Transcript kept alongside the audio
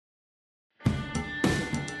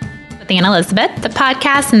with Ann Elizabeth, the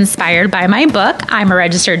podcast inspired by my book, I'm a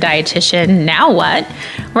Registered Dietitian, Now What?,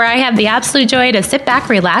 where I have the absolute joy to sit back,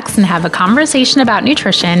 relax, and have a conversation about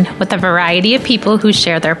nutrition with a variety of people who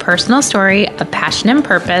share their personal story of passion and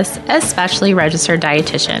purpose, especially registered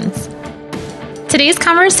dietitians. Today's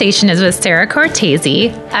conversation is with Sarah Cortese,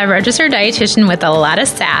 a registered dietitian with a lot of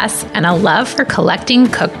sass and a love for collecting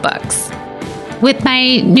cookbooks. With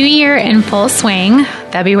my new year in full swing,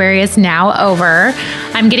 February is now over,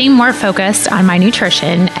 I'm getting more focused on my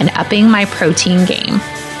nutrition and upping my protein game.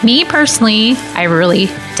 Me personally, I really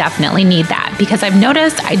definitely need that because I've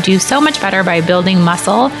noticed I do so much better by building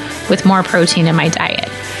muscle with more protein in my diet,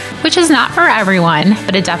 which is not for everyone,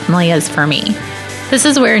 but it definitely is for me. This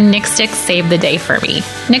is where Nick Sticks save the day for me.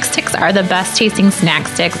 Nick Sticks are the best tasting snack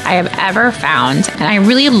sticks I have ever found, and I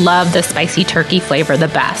really love the spicy turkey flavor the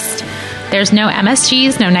best. There's no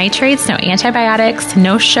MSGs, no nitrates, no antibiotics,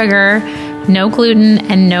 no sugar, no gluten,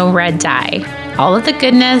 and no red dye. All of the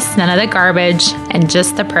goodness, none of the garbage, and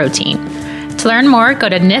just the protein. To learn more, go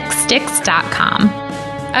to nicksticks.com.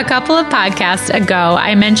 A couple of podcasts ago,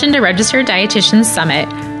 I mentioned a Registered Dietitian Summit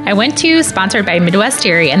I went to, sponsored by Midwest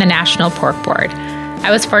Dairy and the National Pork Board. I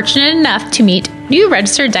was fortunate enough to meet new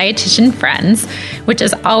registered dietitian friends, which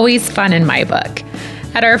is always fun in my book.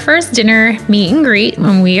 At our first dinner meet and greet,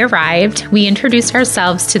 when we arrived, we introduced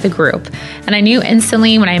ourselves to the group, and I knew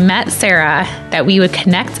instantly when I met Sarah that we would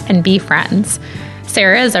connect and be friends.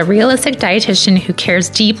 Sarah is a realistic dietitian who cares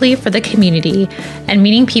deeply for the community and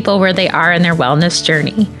meeting people where they are in their wellness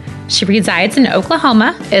journey. She resides in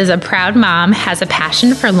Oklahoma, is a proud mom, has a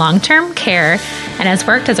passion for long-term care, and has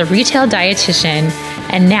worked as a retail dietitian,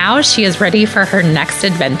 and now she is ready for her next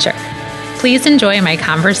adventure. Please enjoy my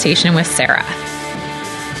conversation with Sarah.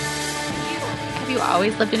 Have you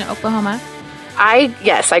always lived in Oklahoma?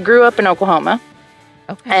 Yes, I grew up in Oklahoma.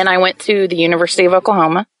 Okay. And I went to the University of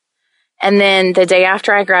Oklahoma. And then the day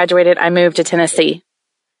after I graduated, I moved to Tennessee.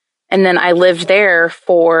 And then I lived there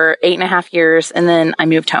for 8.5 years, and then I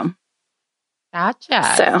moved home.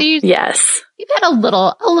 Gotcha. So yes. You've had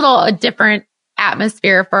a different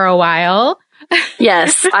atmosphere for a while.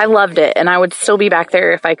 Yes, I loved it. And I would still be back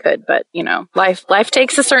there if I could. But, life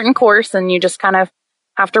takes a certain course, and you just kind of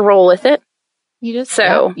have to roll with it.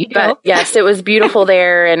 But yes, it was beautiful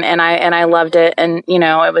there, and I loved it. And,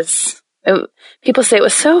 people say it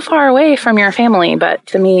was so far away from your family, but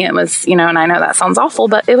to me it was, and I know that sounds awful,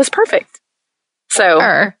 but it was perfect. So,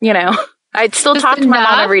 sure. I'd still talk to my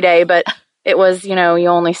mom every day, but it was, you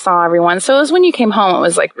only saw everyone. So it was when you came home, it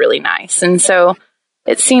was like really nice. And so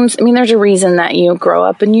it seems, there's a reason that you grow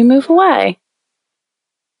up and you move away,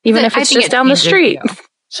 even if it's just down the street.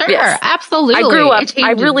 Sure. Yes. Absolutely.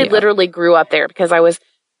 I literally grew up there because I was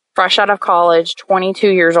fresh out of college, 22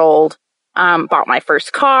 years old. Bought my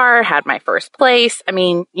first car, had my first place.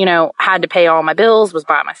 Had to pay all my bills, was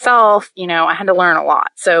by myself. I had to learn a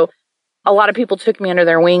lot. So a lot of people took me under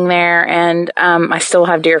their wing there, and I still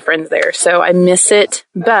have dear friends there. So I miss it,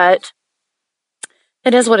 but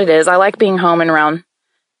it is what it is. I like being home and around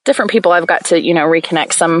different people. I've got to,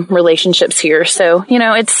 reconnect some relationships here. So,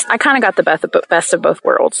 I kind of got the best of both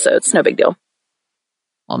worlds. So it's no big deal.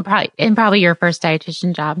 Well, probably your first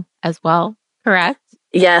dietitian job as well, correct?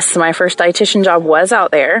 Yes, my first dietitian job was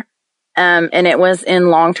out there, and it was in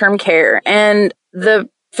long-term care. And the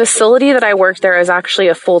facility that I worked there, I was actually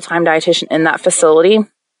a full-time dietitian in that facility,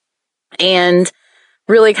 and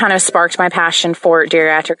really kind of sparked my passion for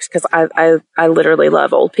geriatrics because I literally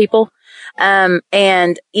love old people.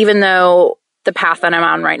 And even though the path that I'm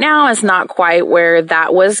on right now is not quite where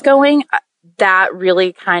that was going, that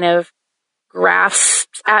really kind of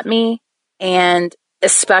grasped at me. And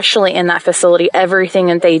especially in that facility, everything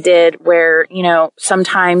that they did where,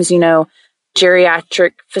 sometimes,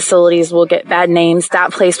 geriatric facilities will get bad names.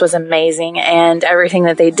 That place was amazing. And everything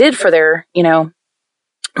that they did for their,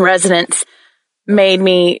 residents made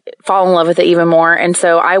me fall in love with it even more. And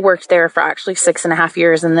so I worked there for actually 6.5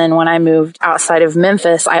 years. And then when I moved outside of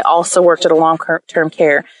Memphis, I also worked at a long-term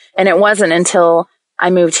care. And it wasn't until I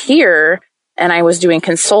moved here and I was doing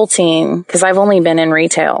consulting, because I've only been in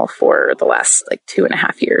retail for the last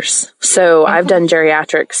 2.5 years. So I've done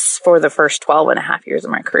geriatrics for the first 12.5 years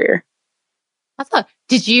of my career.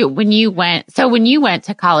 When you went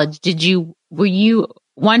to college, were you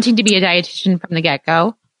wanting to be a dietitian from the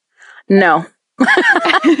get-go? No.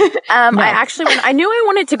 I knew I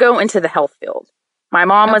wanted to go into the health field. My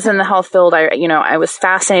mom was in the health field. I was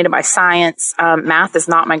fascinated by science. Math is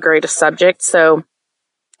not my greatest subject. So,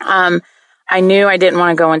 I knew I didn't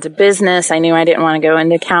want to go into business. I knew I didn't want to go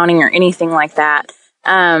into accounting or anything like that.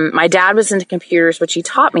 My dad was into computers, which he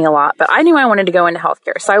taught me a lot, but I knew I wanted to go into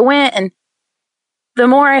healthcare. So I went and the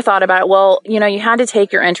more I thought about it, well, you had to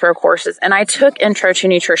take your intro courses, and I took intro to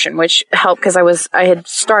nutrition, which helped because I had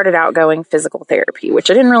started out going physical therapy, which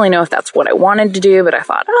I didn't really know if that's what I wanted to do, but I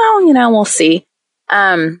thought, we'll see.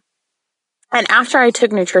 And after I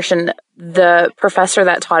took nutrition, the professor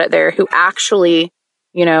that taught it there, who actually,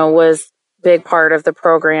 was a big part of the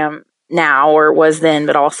program now, or was then,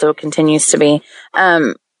 but also continues to be,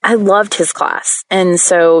 I loved his class. And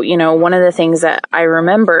so, one of the things that I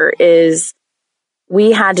remember is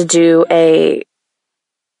we had to do a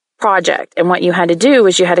project, and what you had to do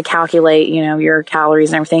was you had to calculate, your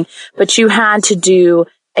calories and everything, but you had to do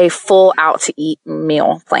a full out to eat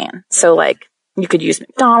meal plan. So like you could use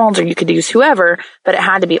McDonald's or you could use whoever, but it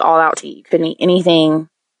had to be all out to eat. You couldn't eat anything,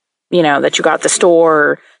 that you got at the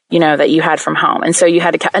store, that you had from home. And so you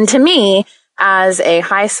had to, and to me, as a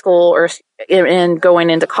high school or in going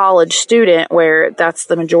into college student, where that's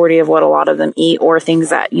the majority of what a lot of them eat, or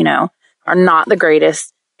things that, are not the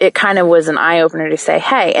greatest, it kind of was an eye opener to say,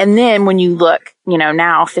 hey, and then when you look,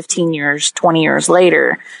 now 15 years, 20 years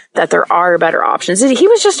later, that there are better options. He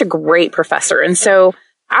was just a great professor. And so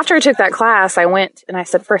after I took that class, I went and I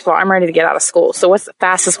said, first of all, I'm ready to get out of school. So what's the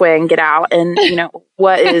fastest way I can get out? And,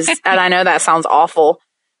 what is, and I know that sounds awful,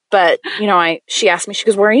 but, she asked me, she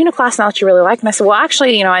goes, well, are you in a class now that you really like? And I said, well,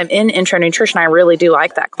 actually, I'm in intro nutrition. I really do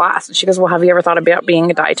like that class. And she goes, well, have you ever thought about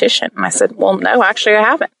being a dietitian? And I said, well, no, actually I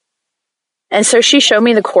haven't. And so she showed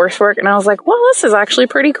me the coursework, and I was like, well, this is actually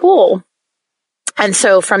pretty cool. And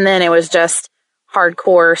so from then it was just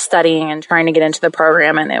hardcore studying and trying to get into the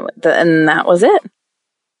program, and and that was it.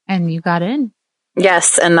 And you got in.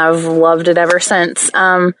 Yes. And I've loved it ever since.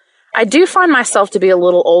 I do find myself to be a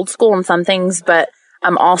little old school in some things, but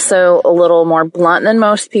I'm also a little more blunt than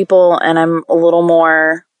most people. And I'm a little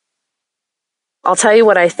more, I'll tell you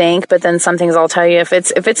what I think, but then some things I'll tell you if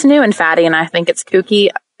it's new and fatty and I think it's kooky,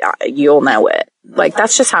 you'll know it. Like,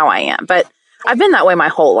 that's just how I am. But I've been that way my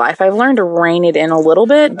whole life. I've learned to rein it in a little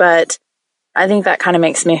bit, but I think that kind of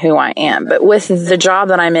makes me who I am. But with the job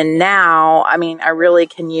that I'm in now, I mean, I really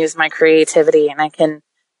can use my creativity, and I can,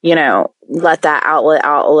 let that outlet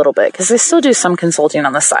out a little bit, because I still do some consulting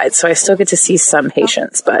on the side. So I still get to see some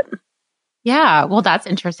patients, but. Yeah, well, that's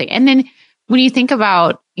interesting. And then when you think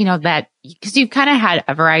about, that, because you've kind of had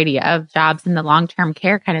a variety of jobs, in the long-term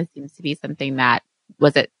care kind of seems to be something that,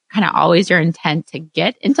 was it kind of always your intent to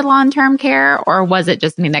get into long-term care, or was it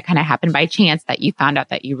just something that kind of happened by chance that you found out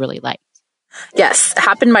that you really liked? Yes, it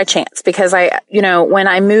happened by chance, because when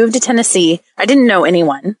I moved to Tennessee, I didn't know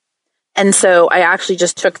anyone. And so I actually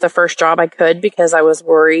just took the first job I could, because I was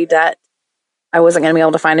worried that I wasn't going to be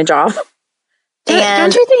able to find a job.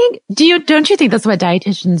 Don't you think that's what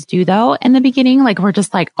dietitians do though? In the beginning, like, we're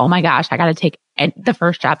just like, oh my gosh, I got to take the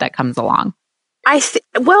first job that comes along. I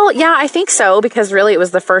think so, because really it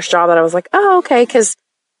was the first job that I was like, oh, okay. Because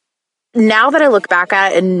now that I look back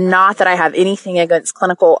at it, and not that I have anything against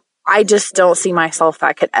clinical, I just don't see myself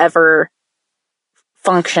that could ever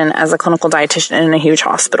function as a clinical dietitian in a huge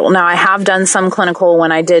hospital. Now, I have done some clinical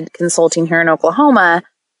when I did consulting here in Oklahoma,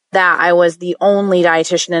 that I was the only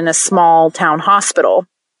dietitian in a small town hospital.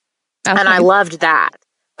 Okay. And I loved that.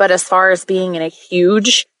 But as far as being in a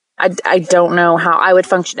huge, I don't know how I would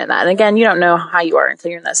function in that. And again, you don't know how you are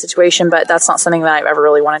until you're in that situation, but that's not something that I've ever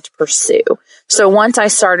really wanted to pursue. So once I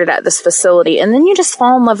started at this facility, and then you just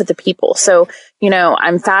fall in love with the people. So,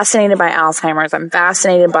 I'm fascinated by Alzheimer's. I'm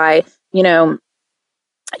fascinated by,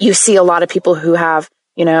 you see a lot of people who have,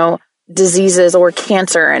 diseases or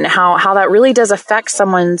cancer, and how that really does affect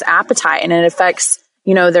someone's appetite, and it affects,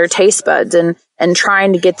 their taste buds, and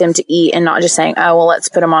trying to get them to eat, and not just saying, oh, well, let's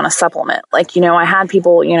put them on a supplement. Like, I had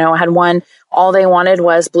people, I had one, all they wanted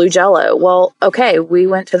was blue Jello. Well, okay, we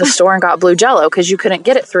went to the store and got blue Jello, because you couldn't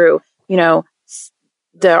get it through,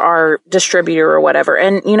 our distributor or whatever.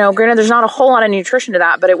 And, granted, there's not a whole lot of nutrition to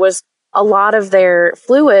that, but it was a lot of their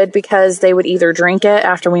fluid, because they would either drink it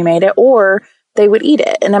after we made it, or they would eat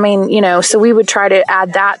it. And I mean, so we would try to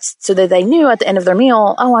add that so that they knew at the end of their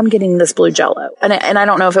meal, oh, I'm getting this blue Jello. And I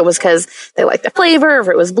don't know if it was because they liked the flavor, or if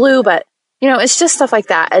it was blue, but it's just stuff like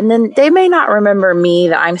that. And then they may not remember me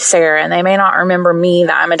that I'm Sarah, and they may not remember me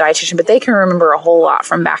that I'm a dietitian, but they can remember a whole lot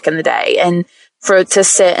from back in the day, and to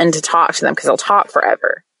sit and to talk to them, because they'll talk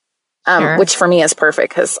forever. Sure. Which for me is perfect,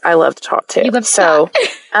 because I love to talk too.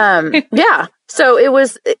 Yeah. So it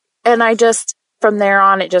was, and I just, from there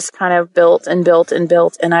on, it just kind of built and built and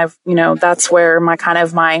built. And I've, that's where my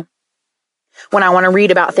when I want to read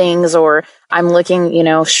about things, or I'm looking,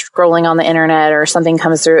 scrolling on the internet, or something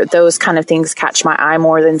comes through, those kind of things catch my eye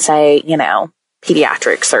more than, say,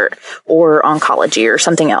 pediatrics or oncology or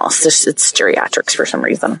something else. It's geriatrics for some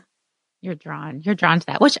reason. You're drawn to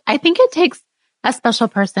that, which I think it takes a special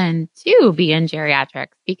person to be in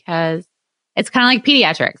geriatrics because it's kind of like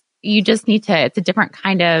pediatrics. You just need to, it's a different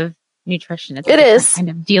kind of nutrition. It's a different kind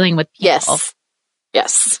of dealing with people. Yes.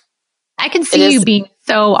 Yes. I can see you being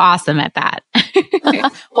so awesome at that.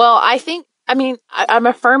 Well, I'm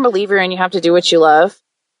a firm believer in you have to do what you love.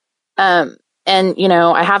 And,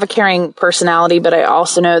 I have a caring personality, but I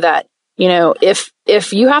also know that,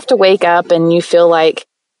 if you have to wake up and you feel like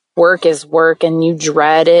work is work and you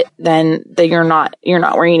dread it, then you're not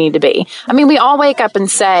where you need to be. I mean, we all wake up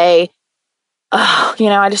and say, oh,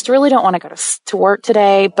 I just really don't want to go to work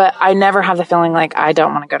today, but I never have the feeling like I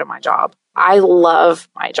don't want to go to my job. I love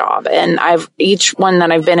my job, and each one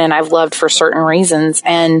that I've been in, I've loved for certain reasons.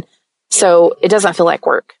 And so it doesn't feel like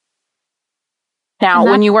work. Now,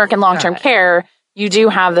 when you work in long-term care, you do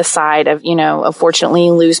have the side of, unfortunately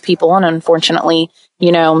you lose people, and unfortunately,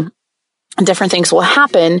 different things will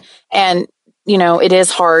happen. And, it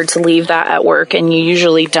is hard to leave that at work, and you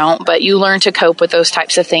usually don't, but you learn to cope with those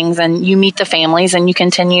types of things, and you meet the families and you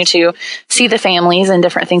continue to see the families and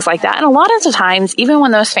different things like that. And a lot of the times, even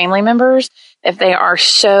when those family members, if they are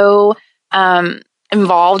so,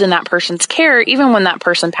 involved in that person's care, even when that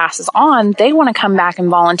person passes on, they want to come back and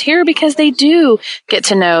volunteer because they do get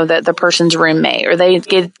to know that the person's roommate, or they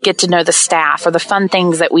get to know the staff or the fun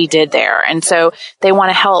things that we did there. And so they want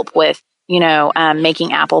to help with,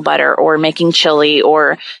 making apple butter or making chili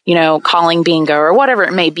or, calling bingo or whatever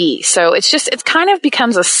it may be. So it kind of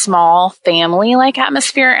becomes a small family like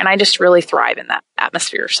atmosphere. And I just really thrive in that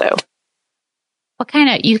atmosphere. So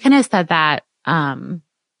you kind of said that,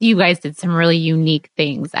 you guys did some really unique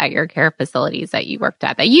things at your care facilities that you worked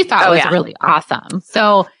at that you thought was really awesome.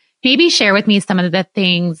 So maybe share with me some of the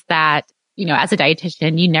things that, as a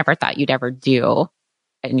dietitian, you never thought you'd ever do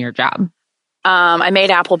in your job. I made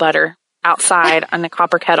apple butter outside on the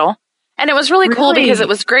copper kettle. And it was really cool because it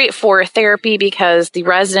was great for therapy because the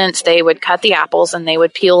residents, they would cut the apples and they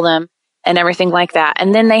would peel them and everything like that.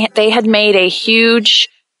 And then they had made a huge,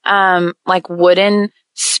 wooden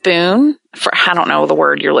spoon for, I don't know the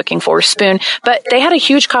word you're looking for, spoon, but they had a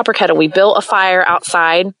huge copper kettle. We built a fire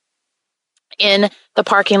outside in the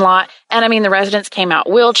parking lot. And the residents came out,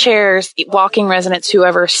 wheelchairs, walking residents,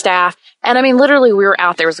 whoever, staff. And literally we were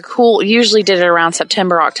out there. It was usually did it around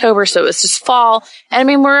September, October. So it was just fall. And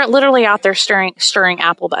we're literally out there stirring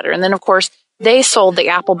apple butter. And then of course they sold the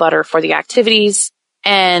apple butter for the activities,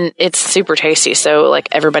 and it's super tasty. So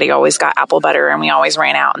everybody always got apple butter, and we always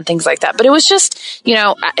ran out and things like that. But it was just,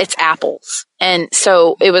 it's apples. And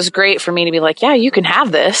so it was great for me to be like, yeah, you can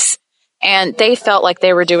have this. And they felt like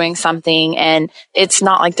they were doing something, and it's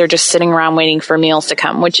not like they're just sitting around waiting for meals to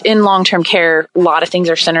come, which in long-term care, a lot of things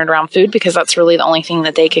are centered around food because that's really the only thing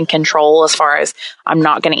that they can control as far as I'm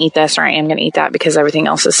not going to eat this or I am going to eat that because everything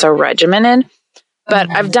else is so regimented.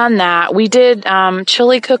 But I've done that. We did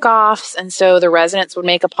chili cook-offs, and so the residents would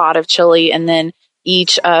make a pot of chili, and then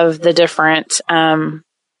each of the different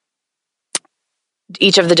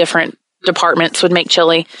departments would make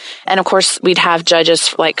chili. And of course, we'd have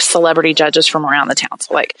judges, celebrity judges from around the town.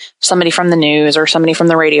 So somebody from the news or somebody from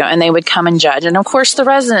the radio, and they would come and judge. And of course, the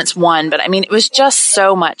residents won, but it was just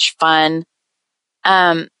so much fun.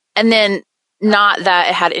 And then not that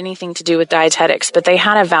it had anything to do with dietetics, but they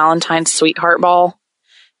had a Valentine's sweetheart ball,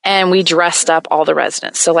 and we dressed up all the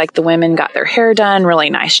residents. So the women got their hair done,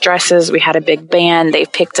 really nice dresses. We had a big band. They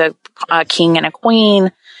picked a king and a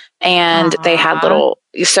queen, and they had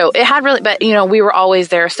so it had really, but we were always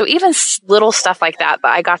there. So even little stuff like that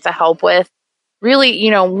I got to help with,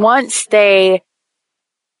 really, once they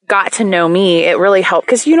got to know me, it really helped.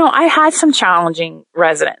 Cause I had some challenging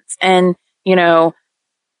residents, and,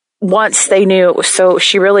 once they knew it was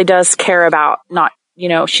she really does care about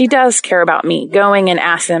she does care about me going and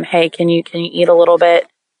ask them, hey, can you eat a little bit?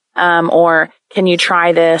 Or can you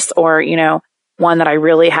try this? Or, one that I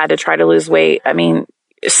really had to try to lose weight.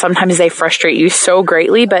 Sometimes they frustrate you so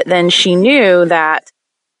greatly, but then she knew that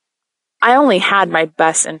I only had my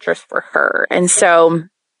best interest for her. And so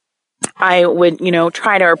I would,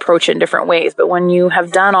 try to approach it in different ways. But when you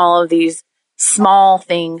have done all of these small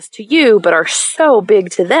things to you, but are so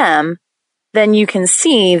big to them, then you can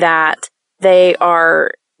see that they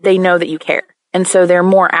know that you care. And so they're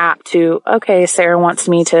more apt to, okay, Sarah wants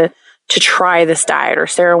me to try this diet, or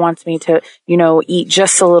Sarah wants me to, eat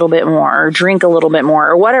just a little bit more or drink a little bit more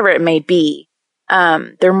or whatever it may be.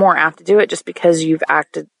 They're more apt to do it just because you've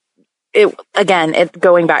acted it. Again,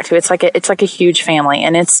 going back to, it's like a huge family,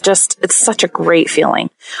 and it's such a great feeling.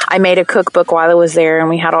 I made a cookbook while I was there, and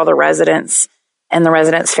we had all the residents and the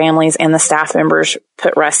residents' families and the staff members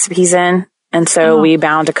put recipes in. And so we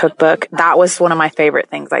bound a cookbook. That was one of my favorite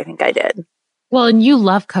things I think I did. Well, and you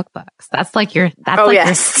love cookbooks. That's like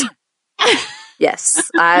yes. Yes.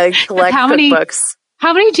 I collect cookbooks.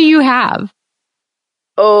 How many do you have?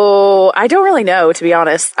 Oh, I don't really know, to be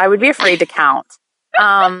honest. I would be afraid to count.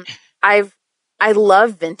 I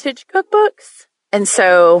love vintage cookbooks. And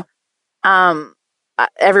so,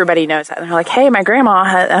 everybody knows that. And they're like, hey, my grandma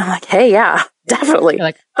had, I'm like, hey, yeah, definitely.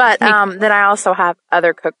 Like, but, then I also have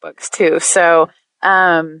other cookbooks too. So,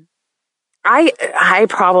 I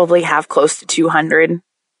probably have close to 200.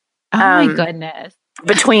 Oh my goodness.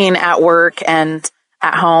 Between at work and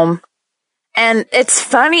at home. And it's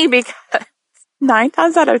funny because 9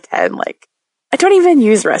 times out of 10, like, I don't even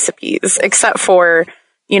use recipes except for,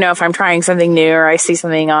 if I'm trying something new or I see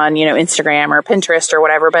something on, Instagram or Pinterest or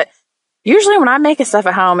whatever. But usually when I'm making stuff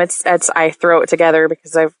at home, it's I throw it together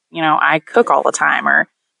because I cook all the time or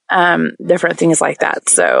different things like that.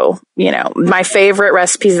 So, my favorite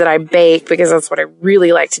recipes that I bake, because that's what I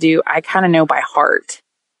really like to do, I kind of know by heart.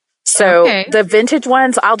 So the vintage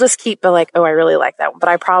ones, I'll just keep the like, oh, I really like that one, but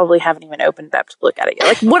I probably haven't even opened it up to look at it yet.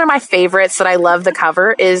 Like one of my favorites that I love the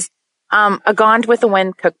cover is a Gone with the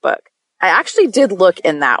Wind cookbook. I actually did look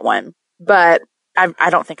in that one, but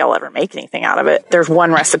I don't think I'll ever make anything out of it. There's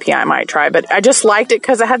one recipe I might try, but I just liked it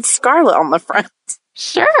because it had Scarlet on the front.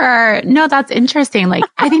 Sure. No, that's interesting. Like,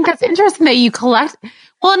 I think that's interesting that you collect.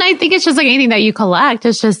 Well, and I think it's just like anything that you collect.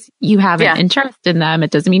 It's just you have an interest in them.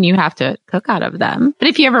 It doesn't mean you have to cook out of them. But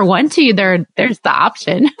if you ever want to, there's the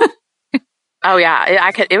option. Oh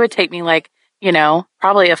yeah, it would take me like,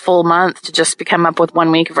 probably a full month to just come up with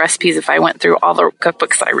 1 week of recipes if I went through all the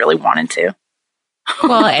cookbooks I really wanted to.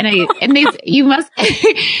 Well, and these you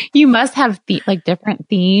must have different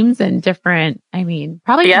themes and different. I mean,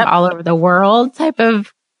 probably from all over the world type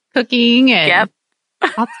of cooking. And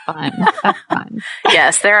that's fun. That's fun.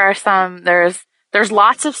 Yes, there are some. There's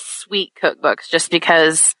lots of sweet cookbooks just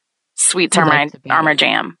because sweets are my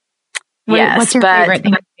jam. What's your favorite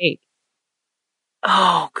thing to bake?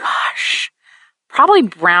 Oh gosh, probably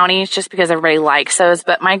brownies, just because everybody likes those.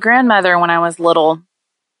 But my grandmother, when I was little,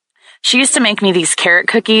 she used to make me these carrot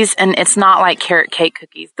cookies, and it's not like carrot cake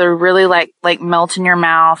cookies. They're really like melt in your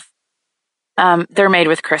mouth. They're made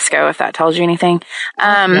with Crisco, if that tells you anything.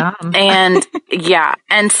 And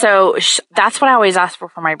and so that's what I always ask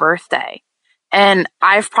for my birthday. And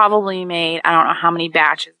I've probably made, I don't know how many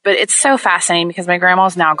batches, but it's so fascinating because my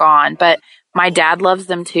grandma's now gone, but my dad loves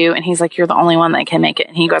them too. And he's like, you're the only one that can make it.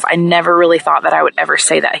 And he goes, I never really thought that I would ever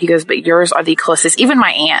say that. He goes, but yours are the closest. Even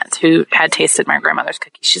my aunt who had tasted my grandmother's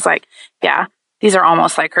cookies, she's like, yeah, these are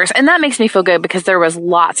almost like hers. And that makes me feel good because there was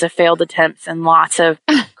lots of failed attempts and lots of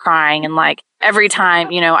crying. And like every time,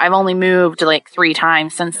 I've only moved like 3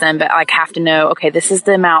 times since then, but like have to know, okay, this is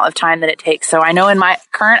the amount of time that it takes. So I know in my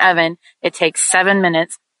current oven, it takes 7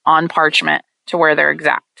 minutes on parchment to where they're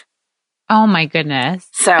exact. Oh my goodness.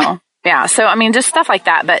 So yeah. So, I mean, just stuff like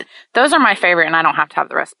that. But those are my favorite, and I don't have to have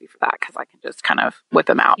the recipe for that because I can just kind of whip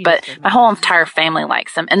them out. But my whole entire family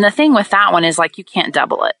likes them. And the thing with that one is like you can't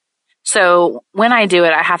double it. So when I do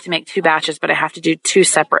it, I have to make 2 batches, but I have to do 2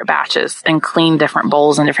 separate batches and clean different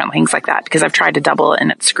bowls and different things like that because I've tried to double it and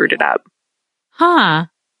it screwed it up. Huh.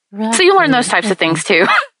 Really? So you learn those types of things too.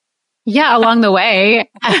 Yeah, along the way.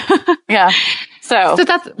 Yeah. So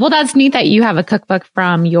that's neat that you have a cookbook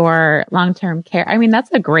from your long-term care. I mean, that's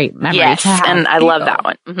a great memory. Yes, to have. and I love that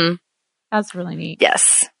one. Mm-hmm. That's really neat.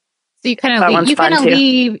 Yes. So you kind of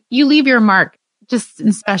leave your mark just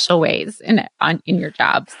in special ways in your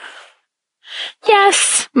jobs.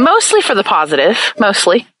 Yes, mostly for the positive.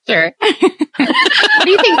 Mostly. Sure.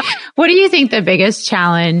 What do you think the biggest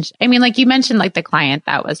challenge? I mean, like you mentioned, like the client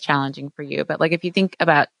that was challenging for you, but like if you think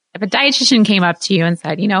about if a dietitian came up to you and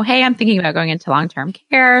said, hey, I'm thinking about going into long-term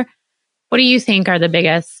care, what do you think are the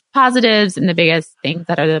biggest positives and the biggest things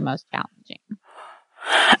that are the most challenging?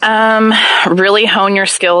 Really hone your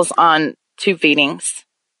skills on tube feedings.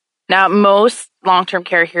 Now, most long-term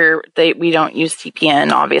care here, we don't use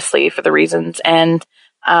TPN, obviously, for the reasons. And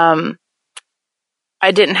I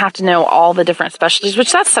didn't have to know all the different specialties,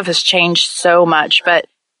 which that stuff has changed so much. But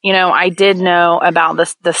I did know about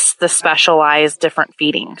the specialized different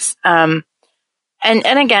feedings. And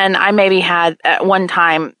again, I maybe had at one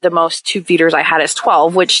time the most tube feeders I had is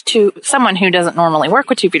 12, which to someone who doesn't normally work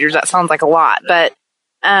with tube feeders, that sounds like a lot. But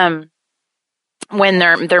when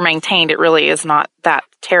they're maintained, it really is not that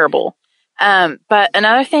terrible. But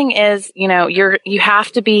another thing is, you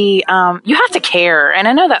have to be, you have to care. And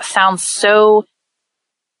I know that sounds so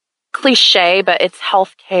cliche, but it's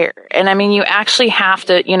healthcare. And I mean, you actually have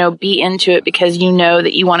to, be into it because you know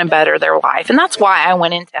that you want to better their life. And that's why I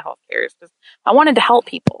went into healthcare, is because I wanted to help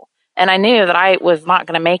people. And I knew that I was not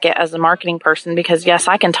going to make it as a marketing person because yes,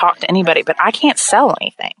 I can talk to anybody, but I can't sell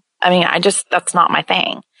anything. I mean, that's not my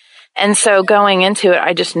thing. And so going into it,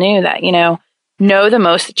 I just knew that, know the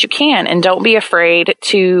most that you can and don't be afraid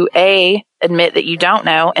to A, admit that you don't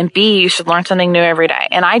know, and B, you should learn something new every day.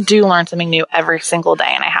 And I do learn something new every single day,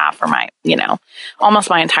 and I have for my, almost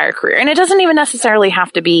my entire career. And it doesn't even necessarily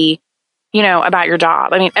have to be, about your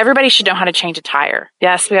job. I mean, everybody should know how to change a tire.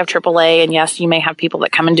 Yes, we have AAA, and yes, you may have people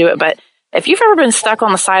that come and do it, but if you've ever been stuck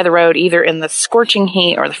on the side of the road, either in the scorching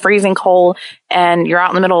heat or the freezing cold, and you're out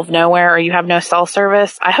in the middle of nowhere or you have no cell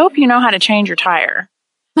service, I hope you know how to change your tire.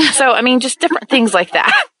 So, I mean, just different things like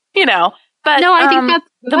that, But no, I think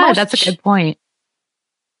that's a good point.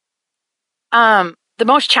 The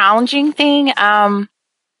most challenging thing,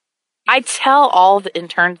 I tell all the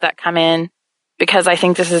interns that come in, because I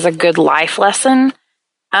think this is a good life lesson.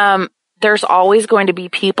 There's always going to be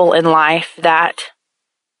people in life that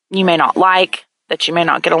you may not like, that you may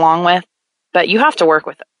not get along with, but you have to work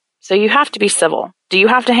with them. So you have to be civil. Do you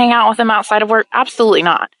have to hang out with them outside of work? Absolutely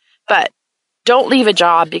not. But don't leave a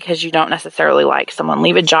job because you don't necessarily like someone.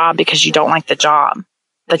 Leave a job because you don't like the job,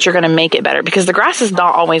 that you're going to make it better, because the grass is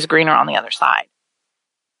not always greener on the other side.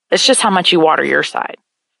 It's just how much you water your side.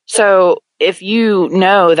 So if you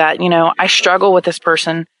know that, I struggle with this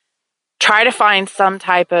person, try to find some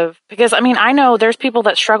type of, because I know there's people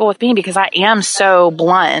that struggle with me because I am so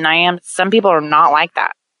blunt, and some people are not like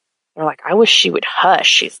that. They're like, I wish she would hush.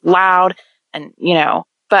 She's loud and,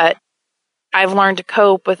 but I've learned to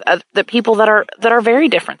cope with the people that are very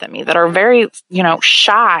different than me, that are very,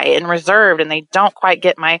 shy and reserved, and they don't quite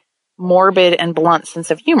get my morbid and blunt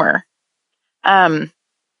sense of humor.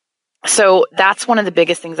 So that's one of the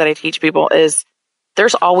biggest things that I teach people is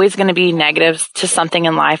there's always going to be negatives to something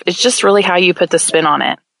in life. It's just really how you put the spin on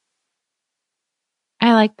it.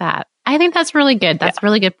 I like that. I think that's really good. That's a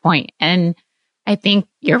really good point. And I think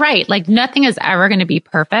you're right. Like nothing is ever going to be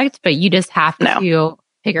perfect, but you just have to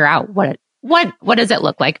figure out what does it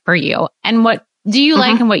look like for you, and what do you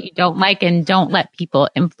like and what you don't like, and don't let people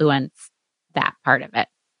influence that part of it.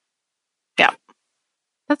 Yeah.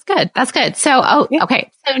 That's good. That's good. So, okay.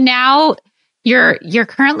 So now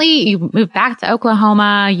you moved back to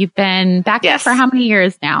Oklahoma. You've been back there for how many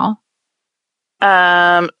years now?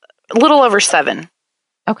 A little over 7.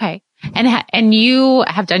 Okay. And you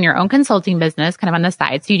have done your own consulting business kind of on the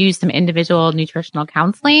side. So you do some individual nutritional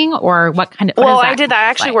counseling, or what kind of? Well, I did. I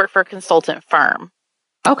actually work for a consultant firm.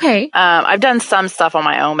 Okay. I've done some stuff on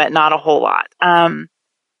my own, but not a whole lot.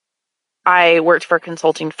 I worked for a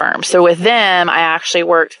consulting firm. So with them, I actually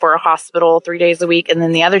worked for a hospital 3 days a week. And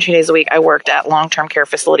then the other 2 days a week, I worked at long-term care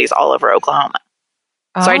facilities all over Oklahoma.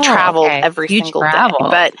 So I traveled every single day.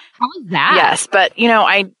 But how was that? Yes. But,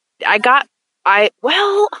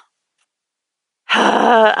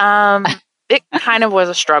 it kind of was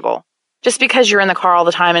a struggle just because you're in the car all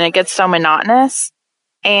the time and it gets so monotonous.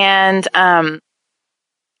 And,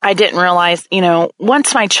 I didn't realize,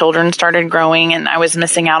 once my children started growing and I was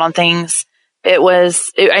missing out on things,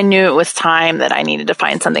 I knew it was time that I needed to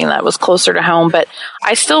find something that was closer to home, but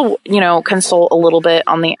I still, consult a little bit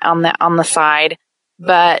on the side,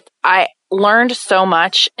 but I learned so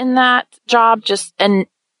much in that job, and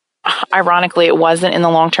ironically, it wasn't in the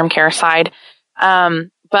long-term care side.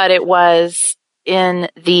 But it was in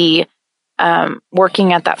the,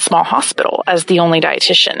 working at that small hospital as the only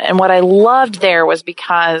dietitian. And what I loved there was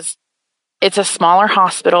because it's a smaller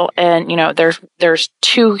hospital and, there's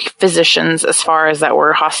 2 physicians as far as that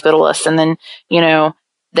were hospitalists. And then,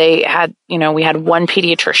 they had, we had 1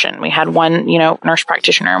 pediatrician, we had 1, nurse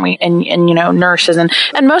practitioner and nurses. And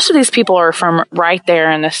most of these people are from right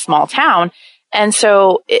there in this small town. And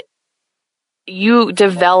so you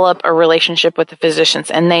develop a relationship with the physicians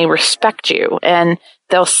and they respect you, and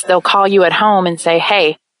they'll call you at home and say,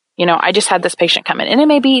 hey, I just had this patient come in, and it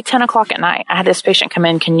may be 10 o'clock at night. I had this patient come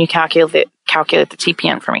in. Can you calculate the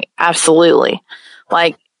TPN for me? Absolutely.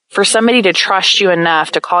 Like for somebody to trust you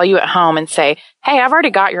enough to call you at home and say, hey, I've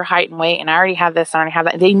already got your height and weight and I already have this, I already have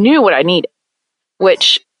that. They knew what I needed,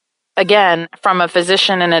 which again, from a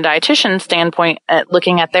physician and a dietitian standpoint,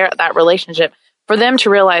 looking at that relationship, for them to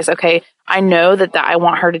realize, okay, I know that I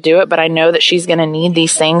want her to do it, but I know that she's going to need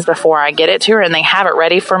these things before I get it to her, and they have it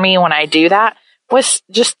ready for me when I do that, was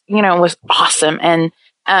just, was awesome. And,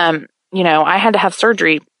 I had to have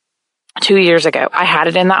surgery 2 years ago. I had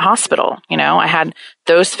it in that hospital. I had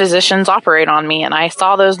those physicians operate on me, and I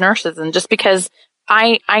saw those nurses, and just because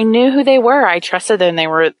I knew who they were, I trusted them. They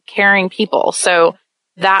were caring people. So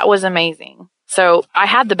that was amazing. So I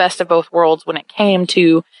had the best of both worlds when it came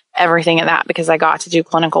to everything of that, because I got to do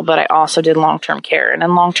clinical, but I also did long-term care. And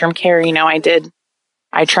in long-term care, I did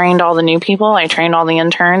I trained all the new people. I trained all the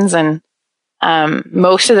interns, and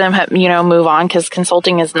most of them have, move on because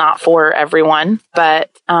consulting is not for everyone, but,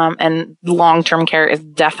 and long-term care is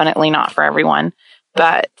definitely not for everyone.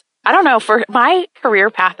 But I don't know, for my career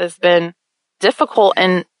path has been difficult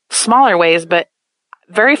in smaller ways, but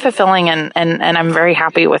very fulfilling, and I'm very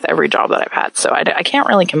happy with every job that I've had. So I can't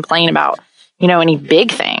really complain about, any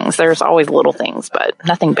big things. There's always little things, but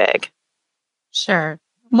nothing big. Sure.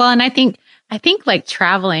 Well, and I think like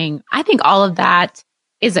traveling, I think all of that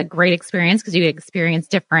is a great experience because you experience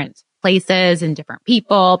different places and different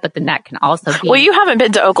people, but then that can also be. Well, you haven't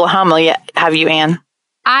been to Oklahoma yet, have you, Ann?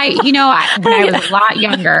 When I was a lot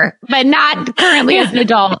younger, but not currently as an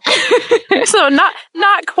adult. So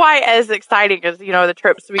not quite as exciting as, the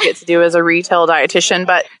trips we get to do as a retail dietitian,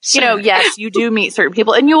 but, Sure. Yes, you do meet certain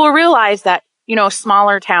people, and you will realize that,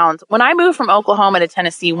 smaller towns. When I moved from Oklahoma to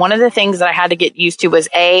Tennessee, one of the things that I had to get used to was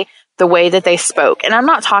the way that they spoke. And I'm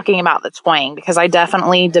not talking about the twang because I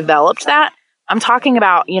definitely developed that. I'm talking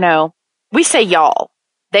about, we say y'all.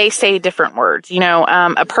 They say different words,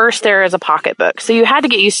 a purse there is a pocketbook. So you had to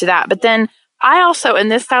get used to that. But then I also, and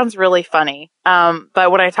this sounds really funny,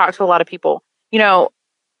 but when I talk to a lot of people,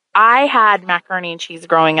 I had macaroni and cheese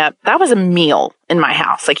growing up. That was a meal in my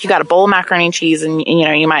house. Like you got a bowl of macaroni and cheese and,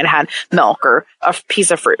 you might have had milk or a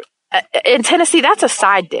piece of fruit. In Tennessee, that's a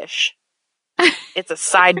side dish. It's a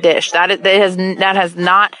side dish. That has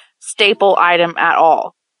not staple item at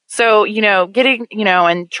all. So, getting,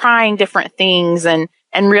 and trying different things and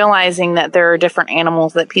realizing that there are different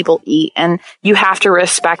animals that people eat, and you have to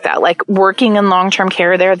respect that. Like working in long-term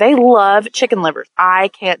care there, they love chicken livers. I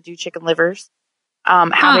can't do chicken livers.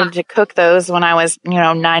 Having to cook those when I was,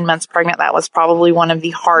 9 months pregnant, that was probably one of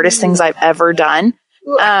the hardest things I've ever done.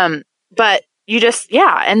 But you just,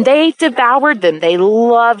 and they devoured them. They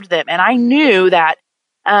loved them. And I knew that,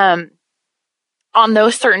 on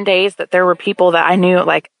those certain days that there were people that I knew,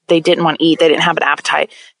 like, they didn't want to eat. They didn't have an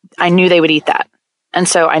appetite. I knew they would eat that. And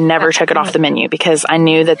so I never took it off the menu because I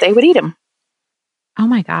knew that they would eat them. Oh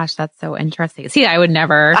my gosh, that's so interesting. See, I would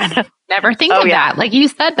never think of that. Like you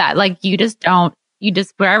said that, like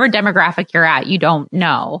wherever demographic you're at, you don't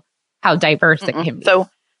know how diverse it can be. So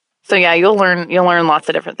yeah, you'll learn lots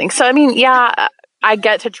of different things. So, I mean, I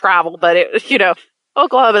get to travel, but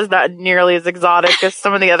Oklahoma is not nearly as exotic as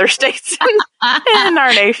some of the other states in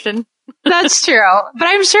our nation. That's true. But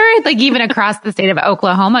I'm sure like even across the state of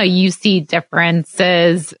Oklahoma, you see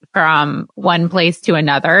differences from one place to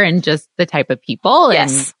another and just the type of people and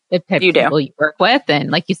the type of people you work with.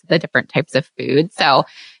 And like you said, the different types of food. So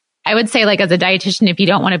I would say like as a dietitian, if you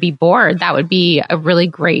don't want to be bored, that would be a really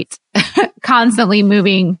great constantly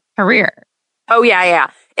moving career. Oh,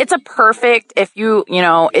 yeah. It's perfect if you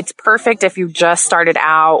just started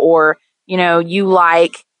out or,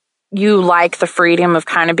 you like the freedom of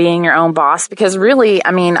kind of being your own boss, because really,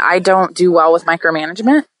 I mean, I don't do well with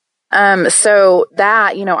micromanagement. So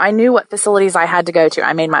that, I knew what facilities I had to go to.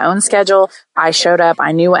 I made my own schedule. I showed up.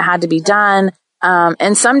 I knew what had to be done.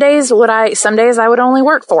 And some days I would only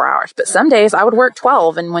work 4 hours, but some days I would work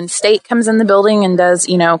 12. And when state comes in the building and does,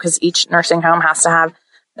 cause each nursing home has to have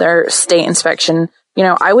their state inspection,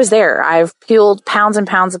 I was there. I've peeled pounds and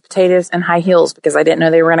pounds of potatoes in high heels because I didn't know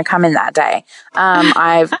they were going to come in that day.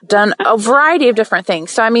 I've done a variety of different things.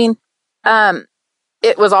 So, I mean,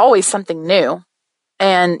 it was always something new.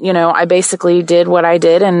 And, I basically did what I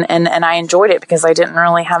did and I enjoyed it because I didn't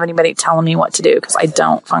really have anybody telling me what to do because I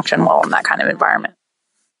don't function well in that kind of environment.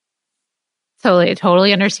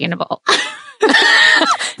 Totally understandable.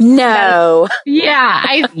 No.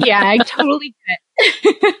 I totally get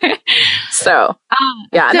it. So,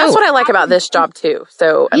 and that's what I like about this job too.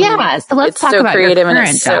 So, so let's talk about creative your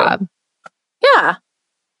current job. Yeah.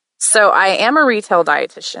 So I am a retail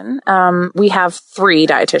dietitian. We have 3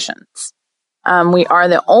 dietitians. We are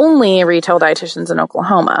the only retail dietitians in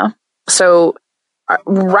Oklahoma. So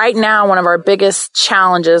right now, one of our biggest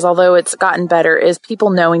challenges, although it's gotten better, is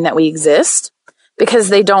people knowing that we exist, because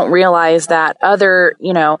they don't realize that other,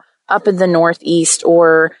 up in the Northeast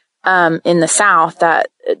or in the South, that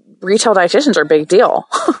retail dietitians are a big deal.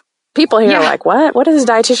 People here are like, what does a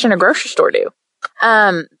dietitian in a grocery store do?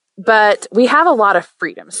 But we have a lot of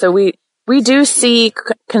freedom. So we do see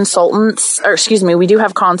we do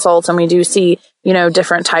have consults, and we do see,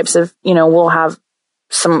 different types of, we'll have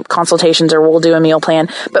some consultations or we'll do a meal plan,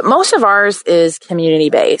 but most of ours is community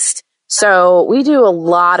based. So we do a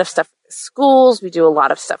lot of stuff with schools. We do a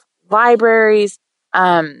lot of stuff with libraries,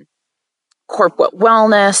 corporate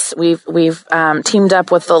wellness. We've teamed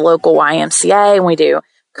up with the local YMCA, and we do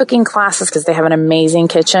cooking classes because they have an amazing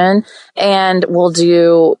kitchen, and we'll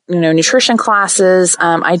do, nutrition classes.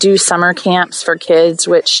 I do summer camps for kids,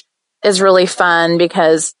 which is really fun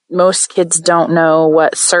because most kids don't know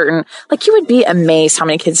what you would be amazed how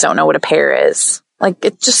many kids don't know what a pear is. Like,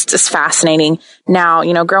 it just is fascinating. Now,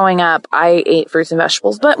 growing up, I ate fruits and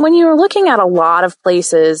vegetables, but when you're looking at a lot of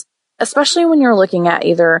places, especially when you're looking at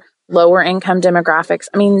either lower income demographics,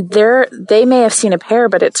 they may have seen a pear,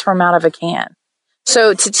 but it's from out of a can.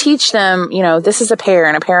 So to teach them, this is a pear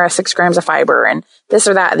and a pear has 6 grams of fiber and this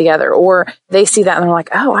or that or the other, or they see that and they're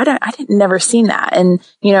like, oh, I didn't never seen that. And,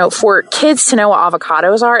 for kids to know what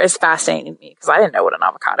avocados are is fascinating to me because I didn't know what an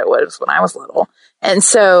avocado was when I was little. And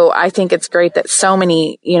so I think it's great that so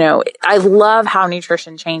many, I love how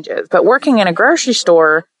nutrition changes, but working in a grocery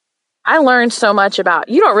store, I learned so much about,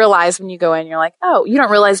 you don't realize when you go in, you're like, oh, you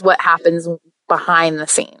don't realize what happens behind the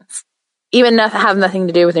scenes. Even have nothing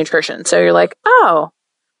to do with nutrition. So you're like, oh,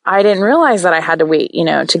 I didn't realize that I had to wait,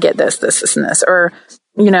 to get this, and this. Or,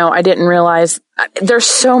 I didn't realize there's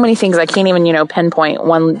so many things I can't even, pinpoint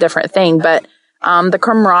one different thing. But the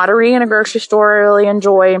camaraderie in a grocery store I really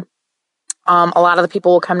enjoy. A lot of the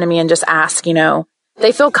people will come to me and just ask,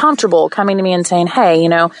 they feel comfortable coming to me and saying, hey,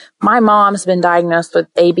 my mom's been diagnosed with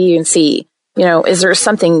A, B, and C. Is there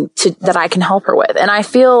something that I can help her with? And I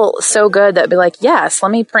feel so good that be like, yes,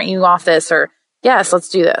 let me print you off this, or yes, let's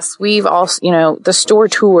do this. We've also, the store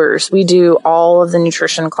tours, we do all of the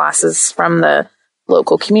nutrition classes from the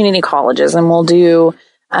local community colleges, and we'll do,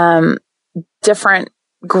 different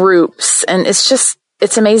groups. And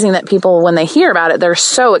it's amazing that people, when they hear about it, they're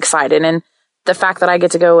so excited. And the fact that I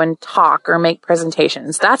get to go and talk or make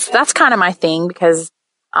presentations, that's kind of my thing because,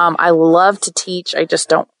 I love to teach. I just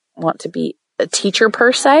don't want to be a teacher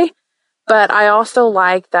per se, but I also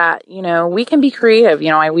like that, we can be creative.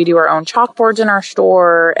 We do our own chalkboards in our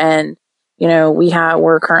store, and,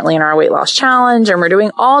 we're currently in our weight loss challenge, and we're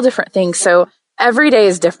doing all different things. So every day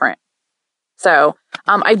is different. So,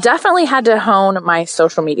 I definitely had to hone my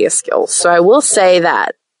social media skills. So I will say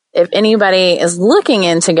that if anybody is looking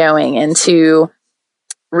into going into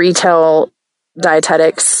retail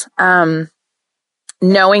dietetics,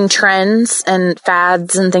 knowing trends and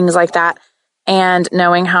fads and things like that, and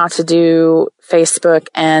knowing how to do Facebook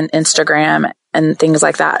and Instagram and things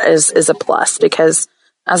like that is a plus, because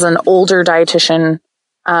as an older dietitian,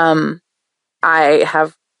 I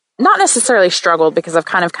have not necessarily struggled because I've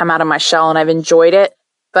kind of come out of my shell and I've enjoyed it,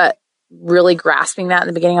 but really grasping that in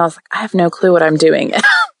the beginning, I was like, I have no clue what I'm doing.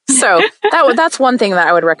 So that's one thing that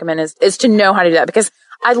I would recommend is to know how to do that, because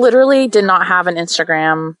I literally did not have an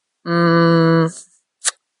Instagram.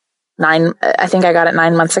 I think I got it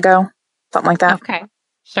 9 months ago, something like that. Okay.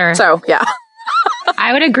 Sure. So, yeah.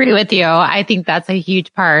 I would agree with you. I think that's a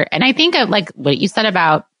huge part. And I think of like what you said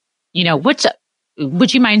about,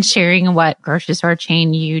 would you mind sharing what grocery store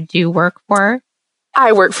chain you do work for?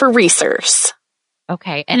 I work for Resource.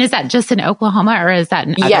 Okay. And is that just in Oklahoma, or is that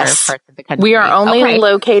in other parts of the country? We are only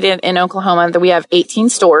located in Oklahoma. We have 18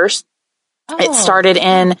 stores. Oh. It started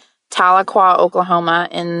in Tahlequah, Oklahoma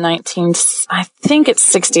in I think it's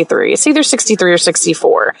 63. It's either 63 or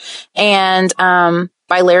 64. And,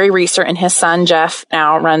 by Larry Reeser, and his son, Jeff,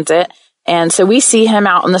 now runs it. And so we see him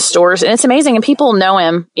out in the stores, and it's amazing. And people know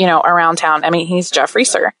him, around town. He's Jeff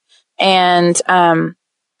Reeser. And,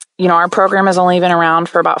 our program has only been around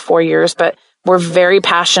for about 4 years, but we're very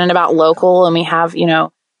passionate about local, and we have,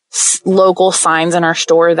 local signs in our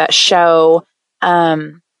store that show,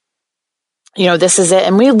 this is it.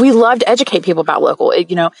 And we love to educate people about local.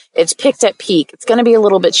 It's picked at Peak. It's going to be a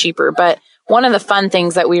little bit cheaper, but one of the fun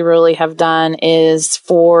things that we really have done is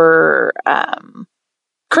for,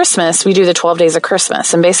 Christmas, we do the 12 days of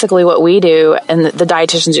Christmas. And basically what we do, and the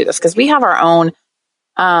dietitians do this because we have our own,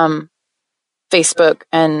 Facebook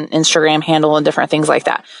and Instagram handle and different things like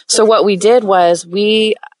that. So what we did was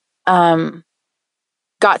we,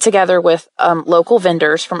 got together with, local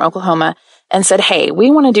vendors from Oklahoma and said, hey,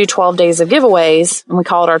 we want to do 12 days of giveaways. And we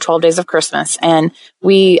call it our 12 days of Christmas. And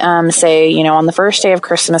we say, on the first day of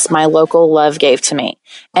Christmas, my local love gave to me.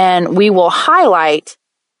 And we will highlight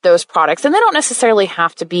those products. And they don't necessarily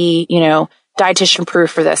have to be, dietitian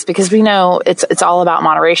proof for this, because we know it's all about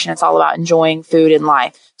moderation. It's all about enjoying food and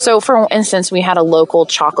life. So for instance, we had a local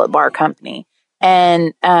chocolate bar company,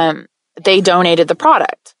 and they donated the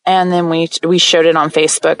product. And then we showed it on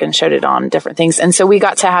Facebook and showed it on different things. And so we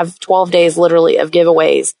got to have 12 days literally of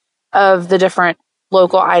giveaways of the different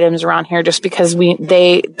local items around here, just because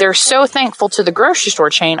they're so thankful to the grocery store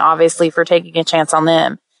chain, obviously, for taking a chance on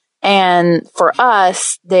them. And for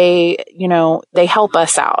us, they help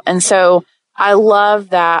us out. And so I love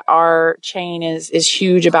that our chain is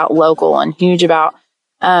huge about local and huge about,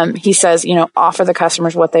 he says, offer the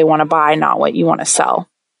customers what they want to buy, not what you want to sell,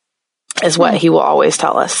 is what he will always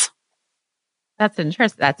tell us. That's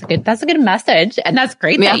interesting. That's a good message. And that's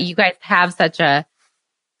great that you guys have such a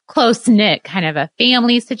close knit kind of a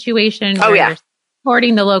family situation where you're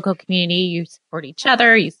supporting the local community. You support each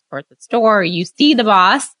other. You support the store. You see the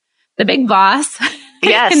boss, the big boss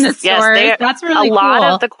in the store. That's really cool. A lot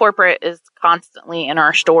of the corporate is constantly in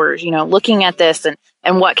our stores, looking at this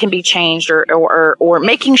and what can be changed or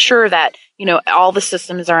making sure that, all the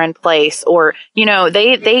systems are in place, or,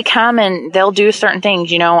 they come and they'll do certain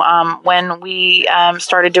things, when we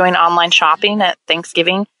started doing online shopping at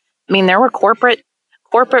Thanksgiving, there were corporate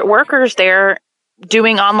workers there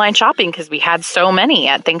doing online shopping because we had so many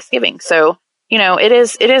at Thanksgiving. So, it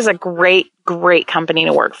is a great, great company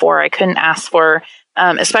to work for. I couldn't ask for,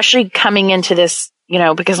 especially coming into this,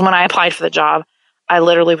 because when I applied for the job, I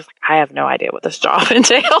literally was like, I have no idea what this job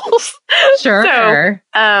entails. Sure.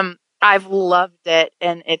 So, I've loved it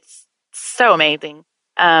and it's so amazing.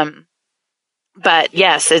 But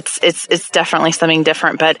yes, it's definitely something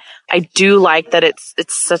different, but I do like that it's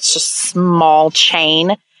such a small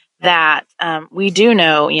chain that, we do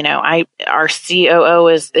know, our COO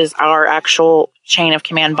is our actual chain of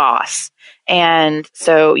command boss. And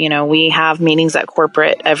so, we have meetings at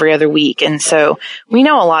corporate every other week. And so we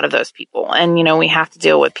know a lot of those people, and, we have to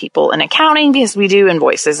deal with people in accounting because we do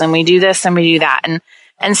invoices and we do this and we do that.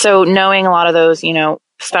 And so knowing a lot of those,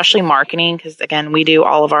 especially marketing, because again, we do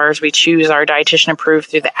all of ours. We choose our dietitian approved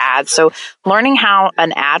through the ads. So learning how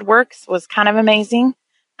an ad works was kind of amazing.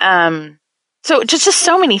 So just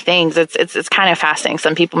so many things. It's kind of fascinating.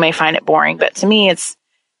 Some people may find it boring, but to me,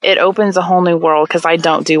 it opens a whole new world because I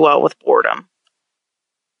don't do well with boredom.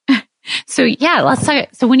 So let's talk.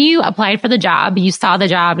 So when you applied for the job, you saw the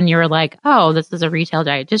job and you were like, oh, this is a retail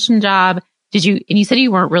dietitian job. And you said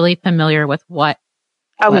you weren't really familiar with what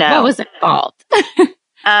was involved?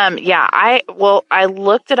 I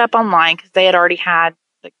looked it up online because they had already had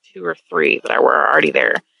like 2 or 3 that were already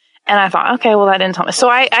there. And I thought, okay, well, that didn't tell me. So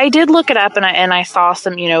I did look it up and I saw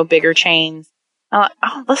some, bigger chains. I thought,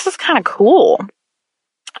 oh, this is kind of cool.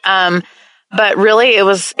 But really it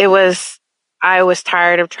was, I was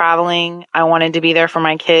tired of traveling. I wanted to be there for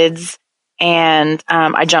my kids, and,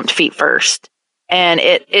 I jumped feet first, and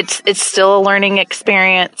it's still a learning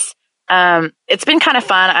experience. It's been kind of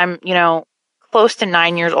fun. I'm, close to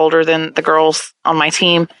 9 years older than the girls on my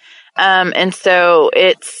team. And so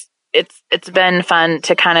it's been fun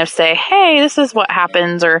to kind of say, hey, this is what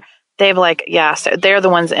happens. Or they've so they're the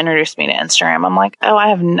ones that introduced me to Instagram. I'm like, oh, I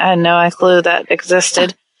had no clue that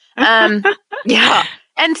existed. Yeah.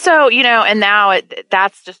 And so, and now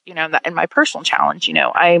that's just, in my personal challenge,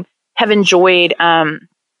 I have enjoyed,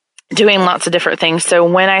 doing lots of different things. So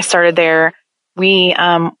when I started there, we,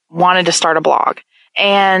 wanted to start a blog,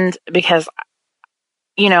 and because,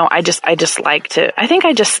 I just like to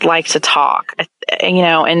talk,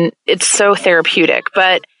 and it's so therapeutic,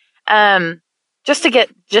 but, just to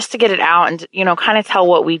get it out and, kind of tell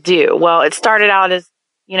what we do. Well, it started out as,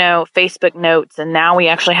 Facebook notes, and now we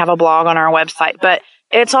actually have a blog on our website, but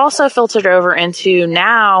it's also filtered over into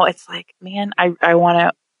now it's like, man, I want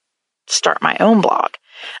to start my own blog.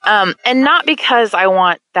 And not because I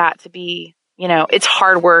want that to be, it's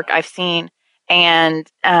hard work I've seen, and,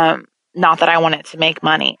 not that I want it to make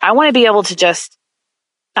money. I want to be able to just,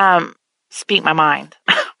 speak my mind,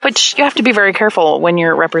 which you have to be very careful when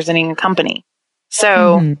you're representing a company.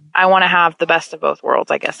 So I want to have the best of both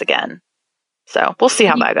worlds, I guess, again. So we'll see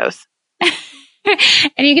how that goes.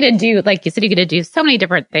 And you get to do, like you said, you get to do so many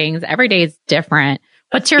different things. Every day is different.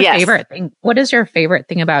 What's your favorite thing? What is your favorite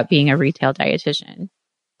thing about being a retail dietitian?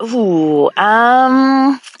 Ooh,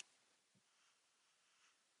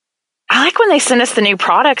 I like when they send us the new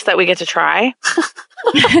products that we get to try.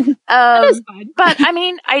 That is fun. But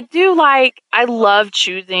I love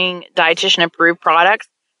choosing dietitian approved products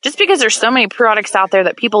just because there's so many products out there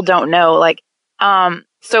that people don't know.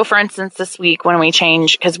 So for instance, this week when we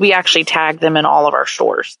change, because we actually tag them in all of our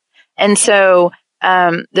stores. And so,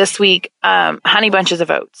 this week, honey bunches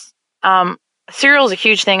of oats. Cereal is a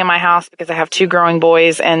huge thing in my house because I have 2 growing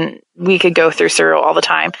boys and we could go through cereal all the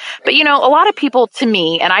time. But a lot of people, to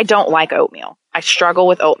me, and I don't like oatmeal. I struggle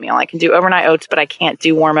with oatmeal. I can do overnight oats, but I can't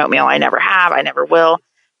do warm oatmeal. I never have. I never will.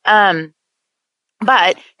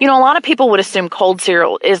 But, a lot of people would assume cold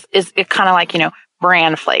cereal is kind of like,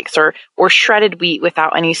 bran flakes or shredded wheat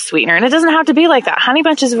without any sweetener. And it doesn't have to be like that. Honey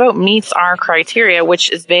Bunches of Oat meets our criteria,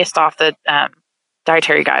 which is based off the,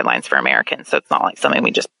 dietary guidelines for Americans. So it's not like something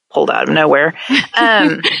we just pulled out of nowhere.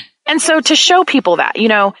 And so to show people that,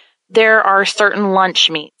 there are certain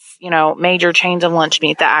lunch meats, major chains of lunch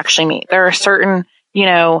meat that actually meet. There are certain,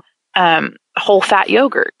 whole fat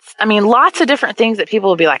yogurts. I mean, lots of different things that people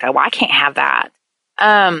will be like, oh, well, I can't have that.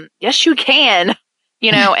 Yes, you can,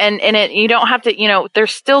 and you don't have to,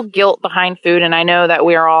 there's still guilt behind food. And I know that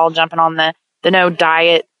we are all jumping on the no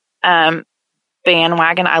diet,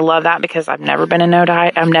 bandwagon. I love that because I've never been a no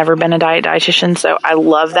diet. I've never been a dietitian. So I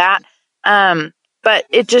love that. But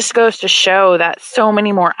it just goes to show that so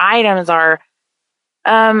many more items are,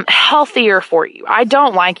 healthier for you. I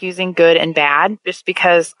don't like using good and bad just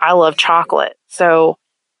because I love chocolate. So,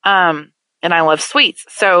 and I love sweets.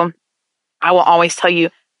 So I will always tell you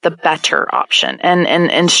the better option,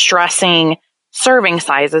 and stressing serving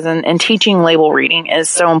sizes and teaching label reading is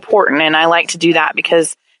so important. And I like to do that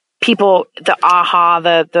because people, the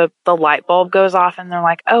light bulb goes off and they're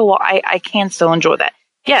like, oh, well, I can still enjoy that.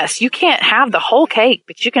 Yes, you can't have the whole cake,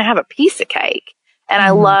 but you can have a piece of cake. And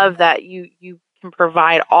I love that you can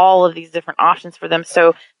provide all of these different options for them,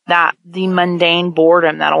 so that the mundane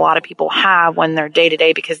boredom that a lot of people have when they're day to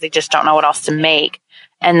day because they just don't know what else to make.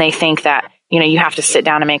 And they think that, you have to sit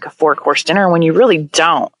down and make a 4-course dinner when you really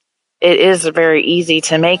don't. It is very easy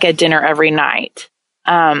to make a dinner every night,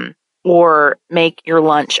 or make your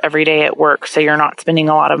lunch every day at work. So you're not spending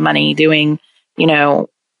a lot of money doing, meal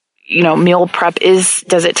prep.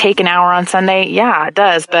 Does it take an hour on Sunday? Yeah, it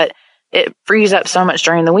does. But it frees up so much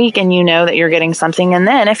during the week, and that you're getting something. And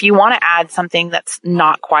then if you want to add something that's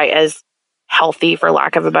not quite as healthy, for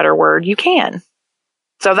lack of a better word, you can.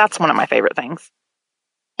 So that's one of my favorite things.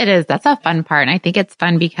 It is. That's a fun part. And I think it's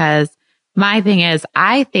fun because my thing is,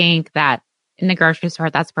 I think that in the grocery store,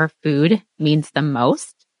 that's where food means the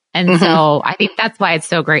most. And so I think that's why it's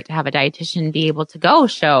so great to have a dietitian be able to go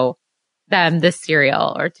show them this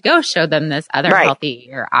cereal, or to go show them this other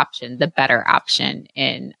healthier option, the better option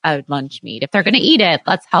in a lunch meat. If they're going to eat it,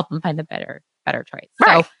 let's help them find the better choice.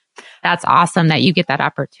 Right. So that's awesome that you get that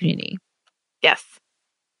opportunity. Yes.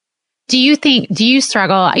 Do you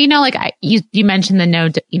struggle? You mentioned the no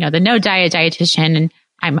diet dietitian, and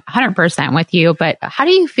I'm 100% with you, but how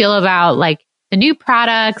do you feel about the new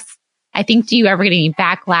products? I think, do you ever get any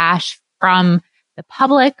backlash from the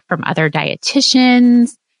public, from other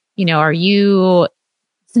dietitians?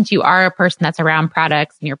 Since you are a person that's around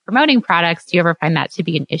products and you're promoting products, do you ever find that to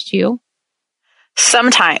be an issue?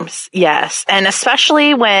 Sometimes, yes. And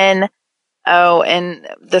especially when, and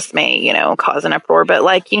this may, cause an uproar, but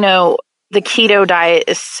the keto diet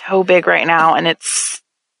is so big right now, and it's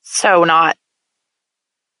so not,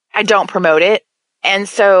 I don't promote it. And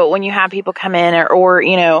so when you have people come in or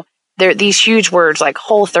there are these huge words like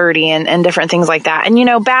Whole30 and different things like that.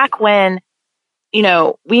 And, back when,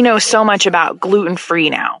 we know so much about gluten-free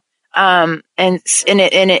now. And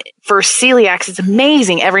it for celiacs, it's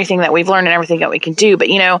amazing everything that we've learned and everything that we can do. But,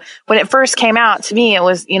 when it first came out to me, it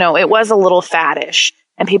was, it was a little faddish,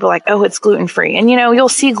 and people are like, oh, it's gluten-free. And, you'll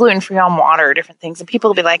see gluten-free on water, different things, and people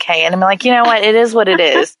will be like, hey, and I'm like, you know what? It is what it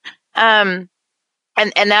is. And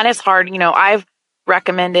that is hard. I've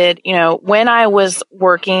recommended, when I was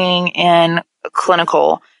working in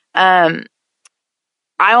clinical, I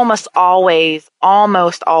almost always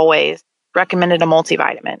recommended a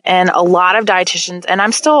multivitamin. And a lot of dietitians, and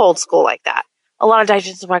I'm still old school like that, a lot of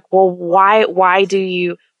dietitians are like, well, why do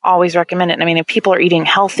you always recommend it? And I mean, if people are eating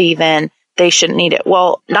healthy, then they shouldn't need it.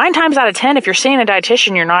 Well, 9 times out of 10, if you're seeing a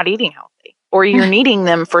dietitian, you're not eating healthy, or you're needing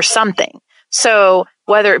them for something. So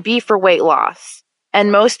whether it be for weight loss, and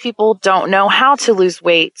most people don't know how to lose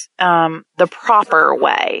weight the proper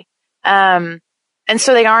way. And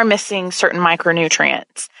so they are missing certain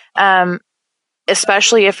micronutrients,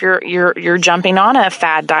 especially if you're jumping on a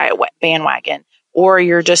fad diet bandwagon, or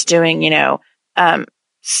you're just doing,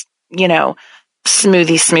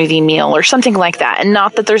 smoothie meal or something like that. And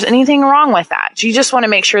not that there's anything wrong with that. You just want to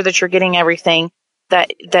make sure that you're getting everything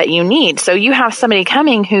that you need. So you have somebody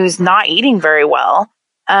coming who's not eating very well.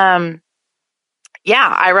 I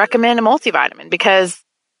recommend a multivitamin because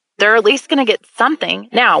they're at least going to get something.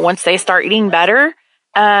 Now, once they start eating better,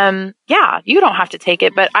 you don't have to take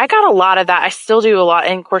it, but I got a lot of that. I still do a lot.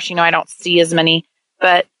 And of course, I don't see as many,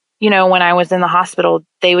 but when I was in the hospital,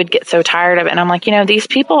 they would get so tired of it. And I'm like, these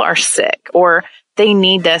people are sick, or they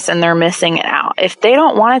need this and they're missing it out. If they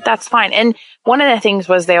don't want it, that's fine. And one of the things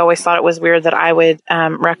was they always thought it was weird that I would,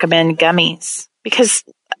 recommend gummies, because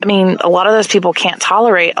a lot of those people can't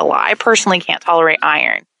tolerate a lot. I personally can't tolerate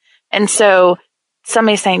iron. And so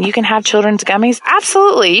somebody's saying, you can have children's gummies?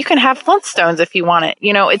 Absolutely. You can have Flintstones if you want it.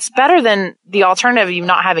 It's better than the alternative of you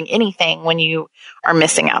not having anything when you are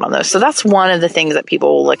missing out on those. So that's one of the things that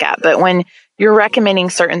people will look at. But when you're recommending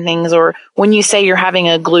certain things, or when you say you're having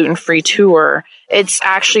a gluten-free tour, it's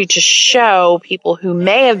actually to show people who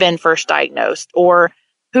may have been first diagnosed, or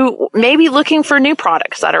who may be looking for new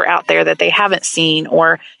products that are out there that they haven't seen,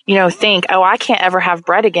 or, think, oh, I can't ever have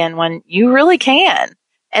bread again, when you really can.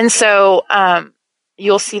 And so,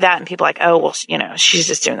 you'll see that and people are like, oh, well, she's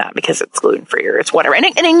just doing that because it's gluten free or it's whatever. And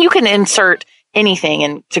then you can insert anything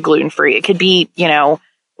into gluten free. It could be,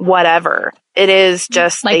 whatever. It is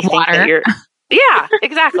just like they water. Think that you're, yeah,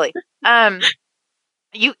 exactly.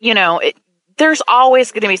 There's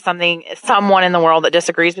always going to be someone in the world that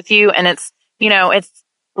disagrees with you. And it's, it's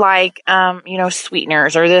like,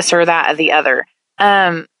 sweeteners or this or that or the other.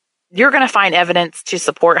 You're going to find evidence to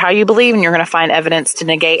support how you believe, and you're going to find evidence to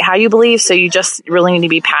negate how you believe. So you just really need to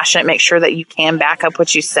be passionate, make sure that you can back up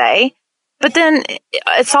what you say. But then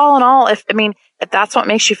it's all in all, if that's what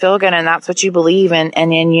makes you feel good and that's what you believe in,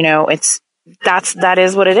 and then, that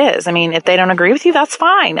is what it is. If they don't agree with you, that's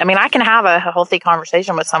fine. I can have a healthy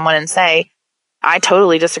conversation with someone and say, I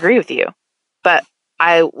totally disagree with you, but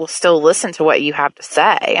I will still listen to what you have to say.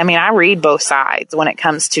 I read both sides when it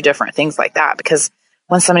comes to different things like that, because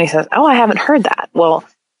when somebody says, oh, I haven't heard that. Well,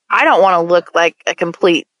 I don't want to look like a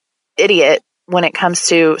complete idiot when it comes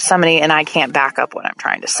to somebody and I can't back up what I'm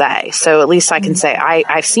trying to say. So at least I can say,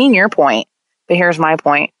 I've seen your point, but here's my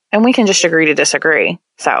point, and we can just agree to disagree.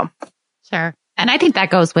 So. Sure. And I think that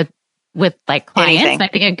goes with like clients. Anything. I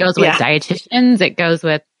think it goes with dietitians. It goes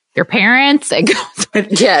with your parents. It goes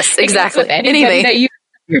with, yes, exactly. Anybody that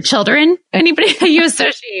your children, anybody that you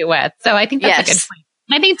associate with. So I think that's a good point.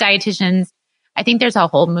 And I think I think there's a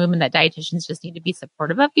whole movement that dietitians just need to be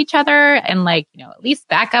supportive of each other and at least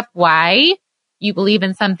back up why you believe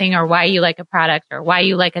in something, or why you like a product, or why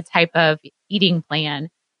you like a type of eating plan,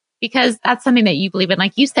 because that's something that you believe in.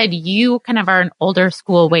 Like you said, you kind of are an older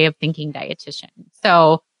school way of thinking dietitian.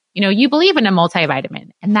 So, you believe in a multivitamin,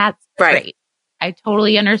 and that's great. I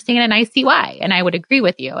totally understand and I see why. And I would agree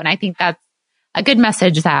with you. And I think that's a good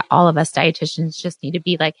message that all of us dietitians just need to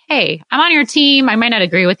be like, hey, I'm on your team. I might not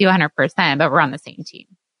agree with you 100%, but we're on the same team.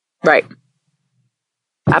 Right.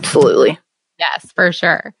 Absolutely. Yes, for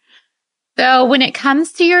sure. So when it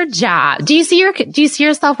comes to your job, do you see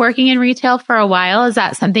yourself working in retail for a while? Is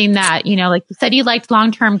that something that, like you said, you liked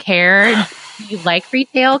long-term care? Do you like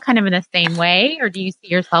retail kind of in the same way? Or do you see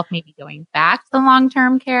yourself maybe going back to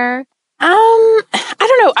long-term care? I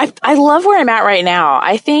don't know. I love where I'm at right now.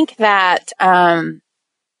 I think that,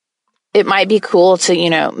 it might be cool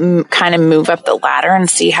to, kind of move up the ladder and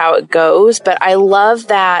see how it goes. But I love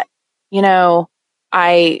that,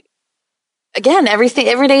 every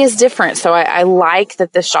day is different. So I like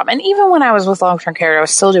that this job, and even when I was with long-term care, I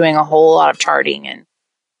was still doing a whole lot of charting.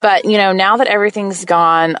 But now that everything's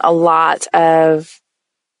gone a lot of,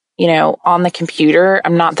 on the computer,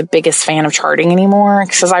 I'm not the biggest fan of charting anymore,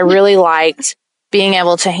 because I really liked being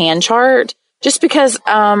able to hand chart, just because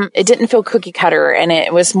it didn't feel cookie cutter and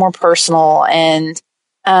it was more personal, and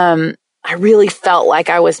I really felt like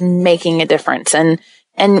I was making a difference. And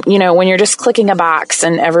when you're just clicking a box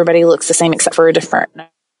and everybody looks the same except for a different.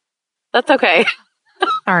 That's okay.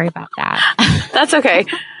 Sorry about that. That's okay.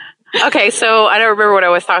 Okay, so I don't remember what I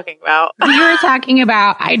was talking about. We were talking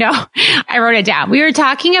about, I know, I wrote it down. We were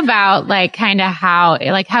talking about kind of how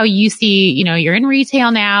you see, you're in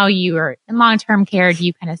retail now, you are in long-term care. Do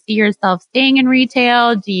you kind of see yourself staying in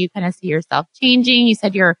retail? Do you kind of see yourself changing? You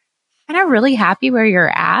said you're kind of really happy where you're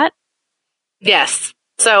at. Yes.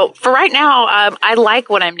 So for right now, I like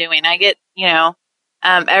what I'm doing. I get,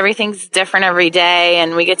 everything's different every day,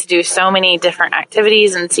 and we get to do so many different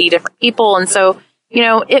activities and see different people. And so,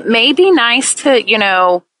 it may be nice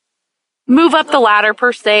to, move up the ladder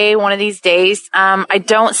per se one of these days. I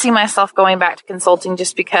don't see myself going back to consulting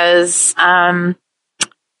just because,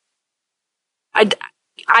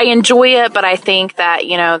 I enjoy it, but I think that,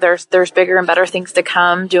 there's bigger and better things to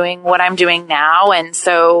come doing what I'm doing now. And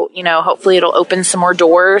so, hopefully it'll open some more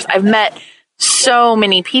doors. I've met so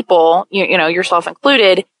many people, yourself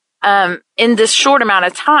included, in this short amount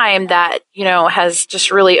of time that, has just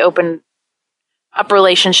really opened up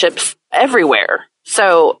relationships everywhere.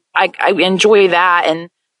 So I enjoy that and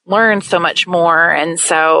learn so much more. And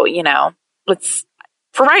so, it's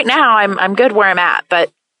for right now, I'm good where I'm at,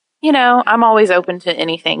 but I'm always open to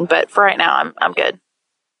anything, but for right now, I'm good.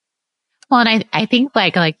 Well, and I think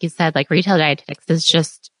like you said, retail dietetics is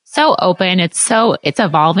just so open. It's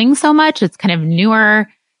evolving so much. It's kind of newer,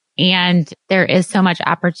 and there is so much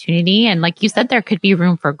opportunity. And like you said, there could be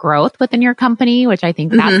room for growth within your company, which I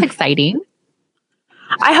think that's exciting.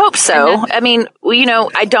 I hope so.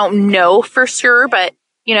 I don't know for sure, but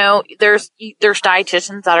there's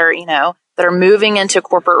dietitians that are moving into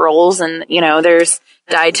corporate roles, and there's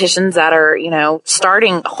dietitians that are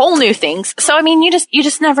starting whole new things. So you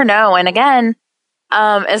just never know. And again,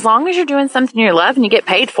 as long as you're doing something you love and you get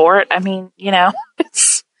paid for it, I mean,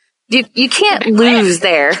 it's, you can't lose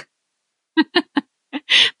there.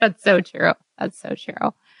 That's so true. That's so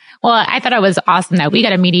true. Well, I thought it was awesome that we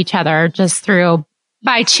got to meet each other just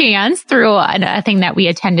by chance through a thing that we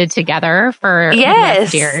attended together for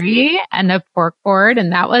Yes. Dairy and the pork board.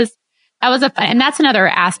 And that was and that's another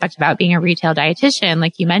aspect about being a retail dietitian.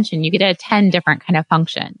 Like you mentioned, you get to attend different kind of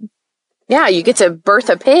functions. Yeah. You get to birth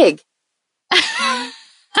a pig.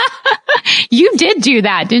 You did do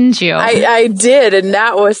that, didn't you? I did. And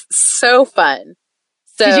that was so fun.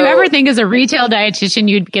 So, did you ever think as a retail dietitian,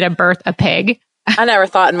 you'd get to birth a pig? I never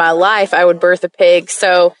thought in my life I would birth a pig.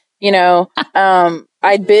 So,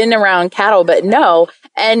 I'd been around cattle, but no.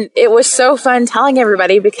 And it was so fun telling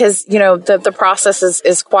everybody because, the process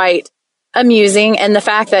is quite amusing. And the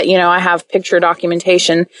fact that, I have picture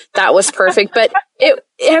documentation, that was perfect. But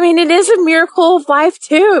it is a miracle of life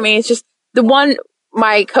too. I mean, it's just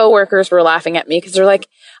my coworkers were laughing at me because they're like,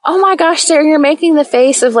 "Oh my gosh, Sarah, you're making the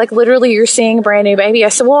face of like literally you're seeing a brand new baby." I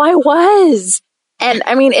said, "Well, I was." And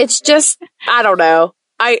I mean, it's just, I don't know.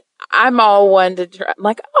 I'm all one to try. I'm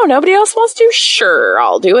like, "Oh, nobody else wants to? Sure,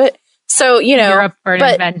 I'll do it." So, you're up for an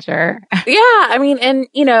adventure. Yeah. I mean, and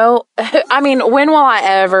when will I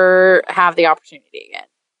ever have the opportunity again?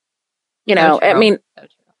 I mean, so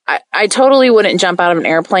I totally wouldn't jump out of an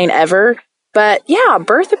airplane ever, but yeah,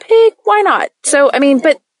 birth a pig. Why not? So, I mean,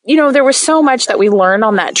 but there was so much that we learned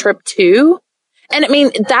on that trip too. And I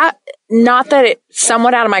mean, not that it's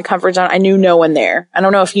somewhat out of my comfort zone. I knew no one there. I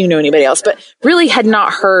don't know if you knew anybody else, but really had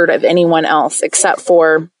not heard of anyone else except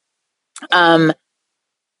for, I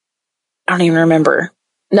don't even remember.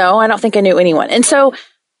 No, I don't think I knew anyone. And so,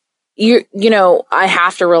 I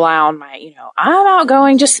have to rely on my, I'm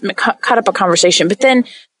outgoing, just cut up a conversation. But then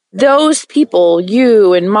those people,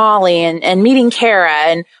 you and Molly and meeting Kara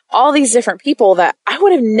and all these different people that I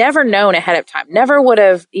would have never known ahead of time, never would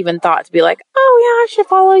have even thought to be like, "Oh yeah, I should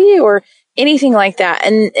follow you," or anything like that.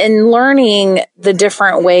 And learning the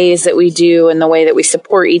different ways that we do and the way that we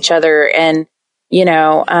support each other. And,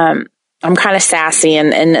 I'm kind of sassy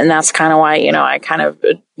and that's kind of why, I kind of,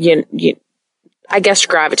 I guess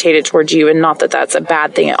gravitated towards you, and not that that's a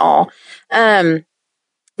bad thing at all.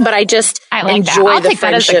 But I like enjoy that. I'll the take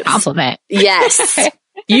friendships. That as a compliment. Yes,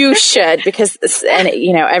 you should, because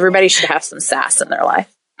everybody should have some sass in their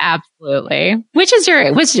life. Absolutely. Which is your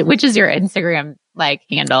Instagram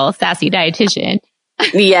handle? Sassy Dietitian.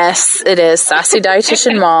 Yes, it is Sassy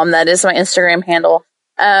Dietitian Mom. That is my Instagram handle.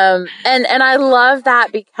 And I love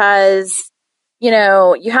that because you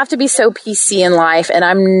have to be so PC in life, and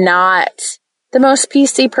I'm not the most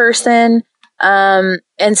PC person.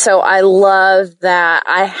 And so I love that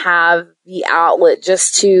I have the outlet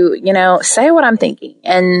just to, say what I'm thinking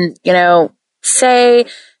and, do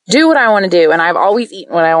what I want to do. And I've always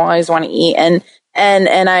eaten what I always want to eat. And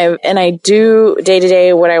I do day to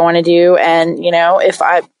day what I want to do. And, if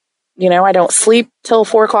I don't sleep till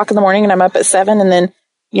 4:00 in the morning and I'm up at 7, and then,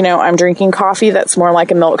 I'm drinking coffee that's more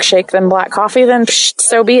like a milkshake than black coffee, then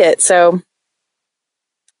so be it. So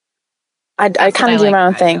I kind of do my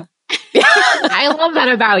own thing. I love that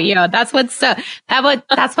about you. That's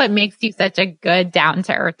what makes you such a good down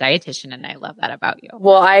to earth dietitian. And I love that about you.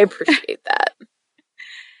 Well, I appreciate that.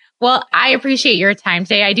 Well, I appreciate your time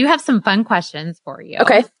today. I do have some fun questions for you.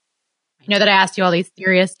 Okay. I know that I asked you all these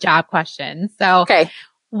serious job questions. So, okay.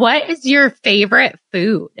 What is your favorite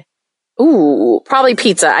food? Ooh, probably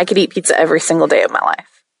pizza. I could eat pizza every single day of my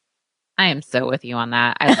life. I am so with you on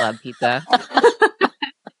that. I love pizza.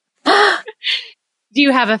 Do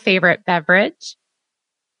you have a favorite beverage?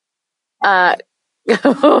 Oh,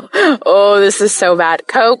 this is so bad.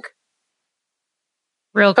 Coke.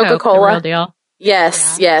 Real Coca-Cola. Real deal.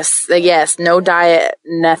 Yes, yeah. Yes. No diet,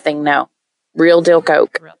 nothing. No. Real deal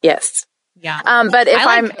Coke. Yes. Yeah. But if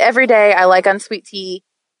I'm every day, I like unsweet tea,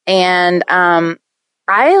 and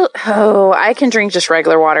I can drink just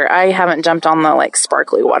regular water. I haven't jumped on the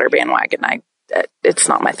sparkly water bandwagon. It's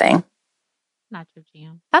not my thing. Not your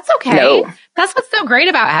jam. That's okay. No. That's what's so great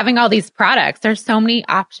about having all these products. There's so many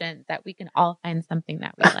options that we can all find something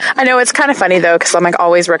that we like. I know, it's kind of funny though, because I'm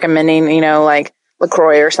always recommending,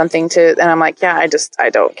 LaCroix or something and I'm like, yeah, I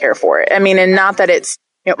don't care for it. I mean, and not that it's,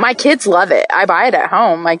 my kids love it. I buy it at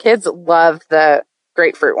home. My kids love the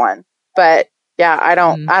grapefruit one, but yeah, I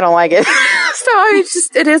don't like it. So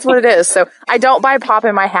it is what it is. So I don't buy pop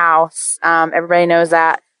in my house. Everybody knows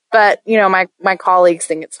that. But, my colleagues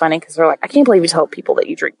think it's funny because they're like, "I can't believe you tell people that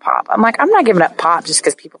you drink pop." I'm like, I'm not giving up pop just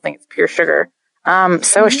because people think it's pure sugar.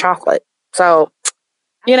 So is chocolate. So,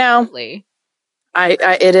 Absolutely.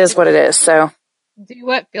 it is what it is. So do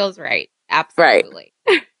what feels right. Absolutely.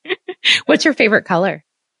 Right. What's your favorite color?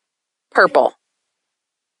 Purple.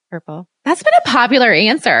 Purple. That's been a popular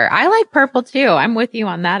answer. I like purple too. I'm with you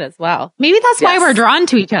on that as well. Maybe that's why we're drawn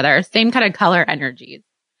to each other. Same kind of color energies.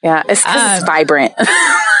 Yeah, it's because it's vibrant.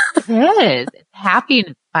 It is. It's happy and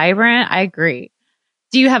it's vibrant. I agree.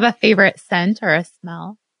 Do you have a favorite scent or a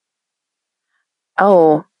smell?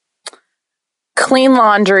 Oh, clean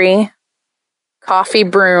laundry, coffee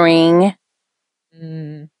brewing.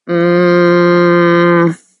 I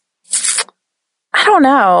don't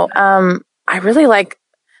know.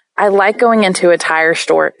 I like going into a tire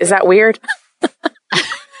store. Is that weird?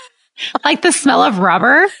 Like the smell of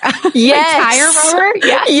rubber? Yes. Like tire rubber?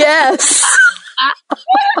 Yeah. Yes.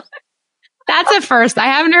 That's a first. I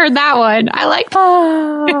haven't heard that one. I like.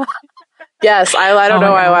 Yes. I don't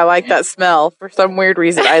know why I like that smell for some weird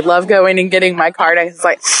reason. I love going and getting my car and it's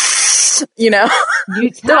like, they're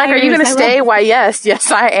like, are you going to stay? Why, yes.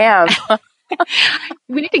 Yes, I am.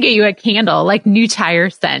 We need to get you a candle, like new tire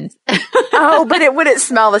scent. Oh, but it wouldn't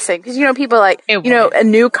smell the same. Because, people like, a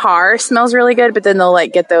new car smells really good, but then they'll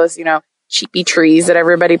like get those, cheapy trees that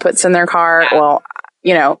everybody puts in their car. Yeah. Well,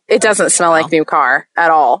 it doesn't smell like new car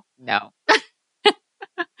at all. No.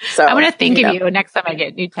 So I'm going to think of you next time I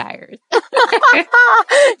get new tires.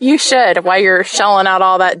 You should, while you're shelling out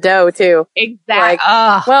all that dough too. Exactly.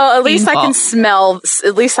 Well, at least I can smell,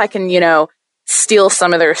 at least I can, steal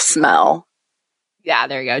some of their smell. Yeah,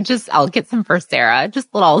 there you go. I'll get some for Sarah. Just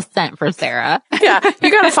a little scent for Sarah. Yeah,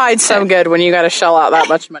 you got to find some good when you got to shell out that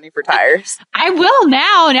much money for tires. I will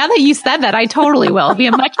now. Now that you said that, I totally will. It'll be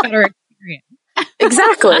a much better experience.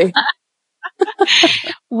 Exactly.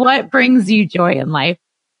 What brings you joy in life?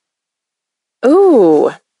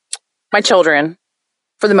 Ooh, my children,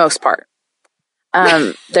 for the most part.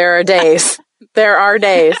 There are days.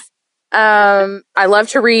 I love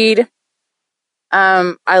to read.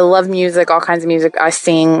 I love music, all kinds of music. I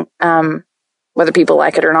sing, whether people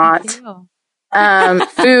like it or not.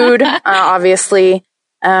 Food, obviously,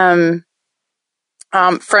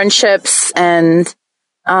 friendships, and,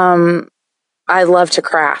 I love to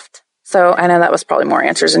craft. So I know that was probably more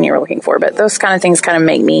answers than you were looking for, but those kind of things kind of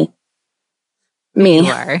make me.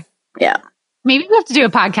 You are. Yeah. Maybe we have to do a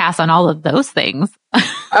podcast on all of those things.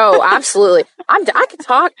 Oh, absolutely. I could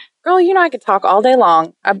talk, girl, I could talk all day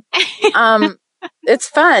long. It's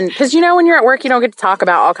fun because, when you're at work, you don't get to talk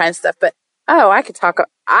about all kinds of stuff, but I could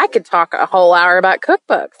talk a whole hour about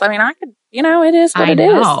cookbooks. I mean, I could, it is what it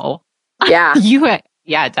is. Yeah.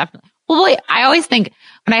 Yeah, definitely. Well, wait, I always think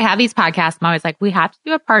when I have these podcasts, I'm always like, we have to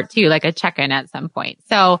do a part 2, like a check-in at some point.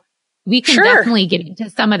 So we can definitely get into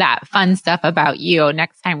some of that fun stuff about you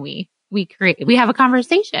next time we have a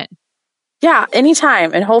conversation. Yeah,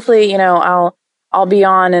 anytime. And hopefully, I'll be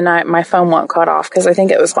on and my phone won't cut off because I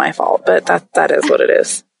think it was my fault, but that is what it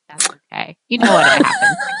is. That's okay. You know what happens.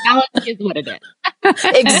 Technology is what it is.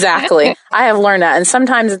 Exactly. I have learned that. And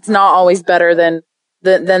sometimes it's not always better than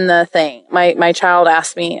the thing. My child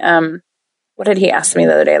asked me, what did he ask me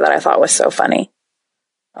the other day that I thought was so funny?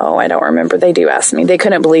 Oh, I don't remember. They do ask me. They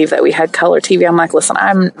couldn't believe that we had color TV. I'm like, listen,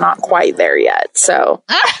 I'm not quite there yet. So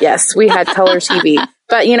yes, we had color TV,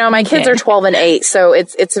 but my kids are 12 and 8. So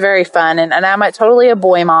it's very fun. And I'm totally a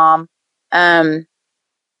boy mom.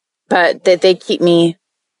 But they keep me,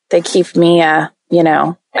 I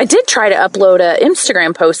did try to upload a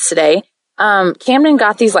Instagram post today. Camden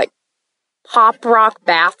got these like pop rock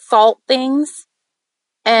bath salt things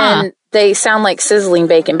and they sound like sizzling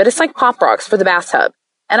bacon, but it's like pop rocks for the bathtub.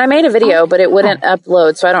 And I made a video, but it wouldn't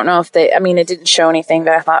upload. So I don't know if it didn't show anything,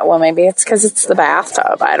 but I thought, well, maybe it's because it's the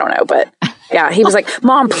bathtub. I don't know. But yeah, he was like,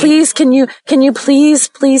 Mom, please, can you please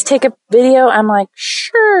take a video? I'm like,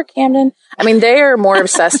 sure, Camden. I mean, they are more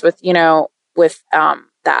obsessed with,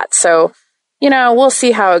 that. So, we'll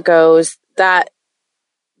see how it goes. That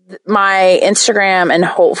my Instagram and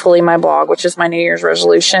hopefully my blog, which is my New Year's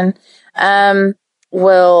resolution,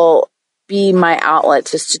 will be my outlet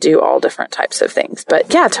just to do all different types of things.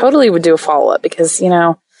 But yeah, totally would do a follow up because,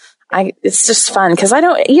 it's just fun because I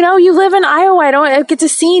don't, you live in Iowa. I don't get to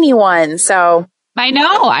see anyone. So I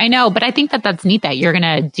know, but I think that's neat that you're going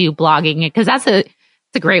to do blogging because it's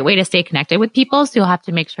a great way to stay connected with people. So you'll have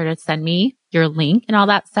to make sure to send me your link and all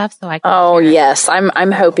that stuff. So I can. Oh, yes.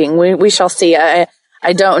 I'm hoping we shall see. I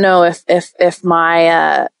don't know if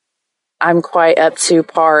my, I'm quite up to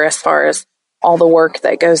par as far as all the work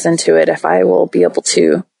that goes into it, if I will be able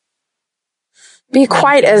to be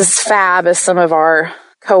quite as fab as some of our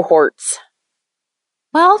cohorts.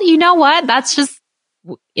 Well, you know what?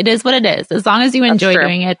 It is what it is. As long as you enjoy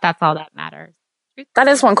doing it, that's all that matters. That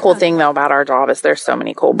is one cool thing though about our job is there's so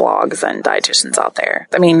many cool blogs and dietitians out there.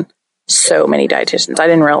 I mean, so many dietitians. I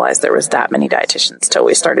didn't realize there was that many dietitians till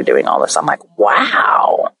we started doing all this. I'm like,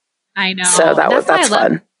 wow. I know. So that's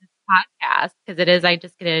fun. Podcast, because I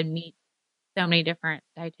just get to meet so many different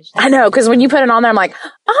dietitians. I know, because when you put it on there, I'm like,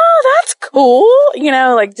 oh, that's cool.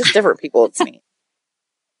 Like just different people. It's neat.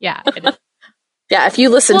 Yeah. It is. Yeah. If you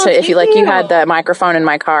listen to, if you had the microphone in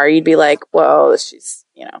my car, you'd be like, whoa, she's,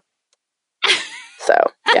 so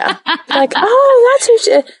yeah, like, oh, that's who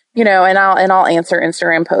she, and I'll answer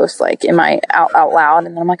Instagram posts like in my out loud.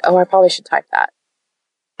 And then I'm like, oh, I probably should type that.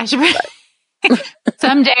 I should.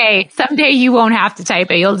 Someday you won't have to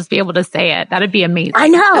type it. You'll just be able to say it. That'd be amazing. I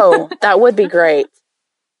know. That would be great.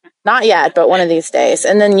 Not yet, but one of these days.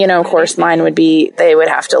 And then, of course, mine would be, they would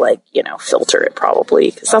have to filter it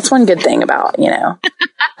probably. Because that's one good thing about, I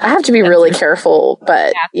have to be really careful,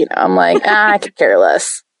 but, I'm like, I could care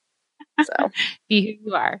less. So be who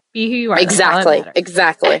you are. Be who you are. Exactly.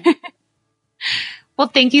 Well,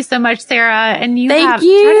 thank you so much, Sarah. And thank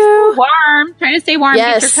you. Trying to stay warm,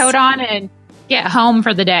 yes. Get your coat on and get home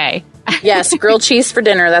for the day. Yes, grilled cheese for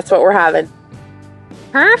dinner. That's what we're having.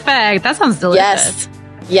 Perfect. That sounds delicious.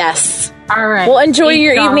 Yes. All right. Well, enjoy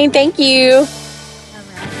your evening. Thank you.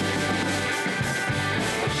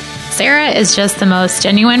 Sarah is just the most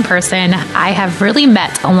genuine person I have really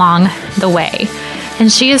met along the way.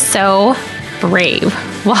 And she is so brave.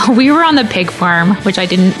 While we were on the pig farm, which we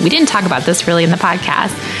didn't talk about this really in the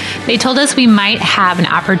podcast, they told us we might have an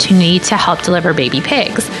opportunity to help deliver baby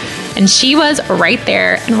pigs. And she was right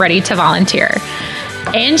there and ready to volunteer.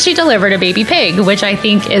 And she delivered a baby pig, which I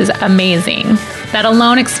think is amazing. That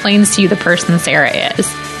alone explains to you the person Sarah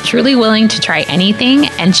is. Truly willing to try anything,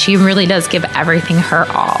 and she really does give everything her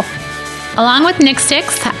all. Along with Nick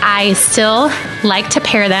Sticks, I still like to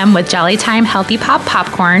pair them with Jelly Time Healthy Pop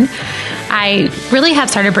popcorn. I really have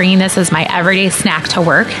started bringing this as my everyday snack to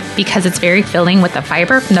work because it's very filling with the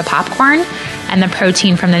fiber from the popcorn and the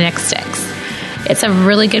protein from the Nick Sticks. It's a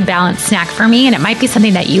really good balanced snack for me, and it might be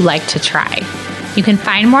something that you like to try. You can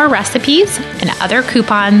find more recipes and other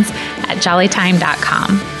coupons at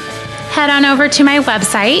jellytime.com. Head on over to my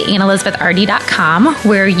website, AnnElizabethRD.com,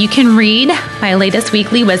 where you can read my latest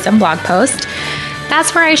weekly wisdom blog post.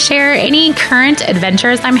 That's where I share any current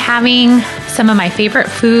adventures I'm having, some of my favorite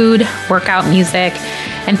food, workout music,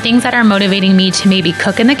 and things that are motivating me to maybe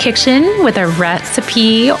cook in the kitchen with a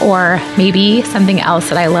recipe or maybe something else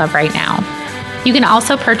that I love right now. You can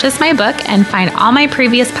also purchase my book and find all my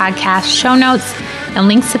previous podcast show notes and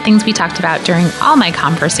links to things we talked about during all my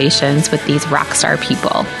conversations with these rock star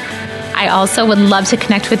people. I also would love to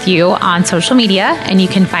connect with you on social media, and you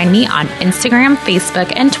can find me on Instagram,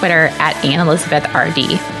 Facebook, and Twitter at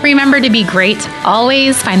AnnElizabethRD. Remember to be great,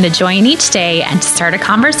 always find the joy in each day, and to start a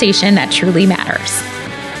conversation that truly matters.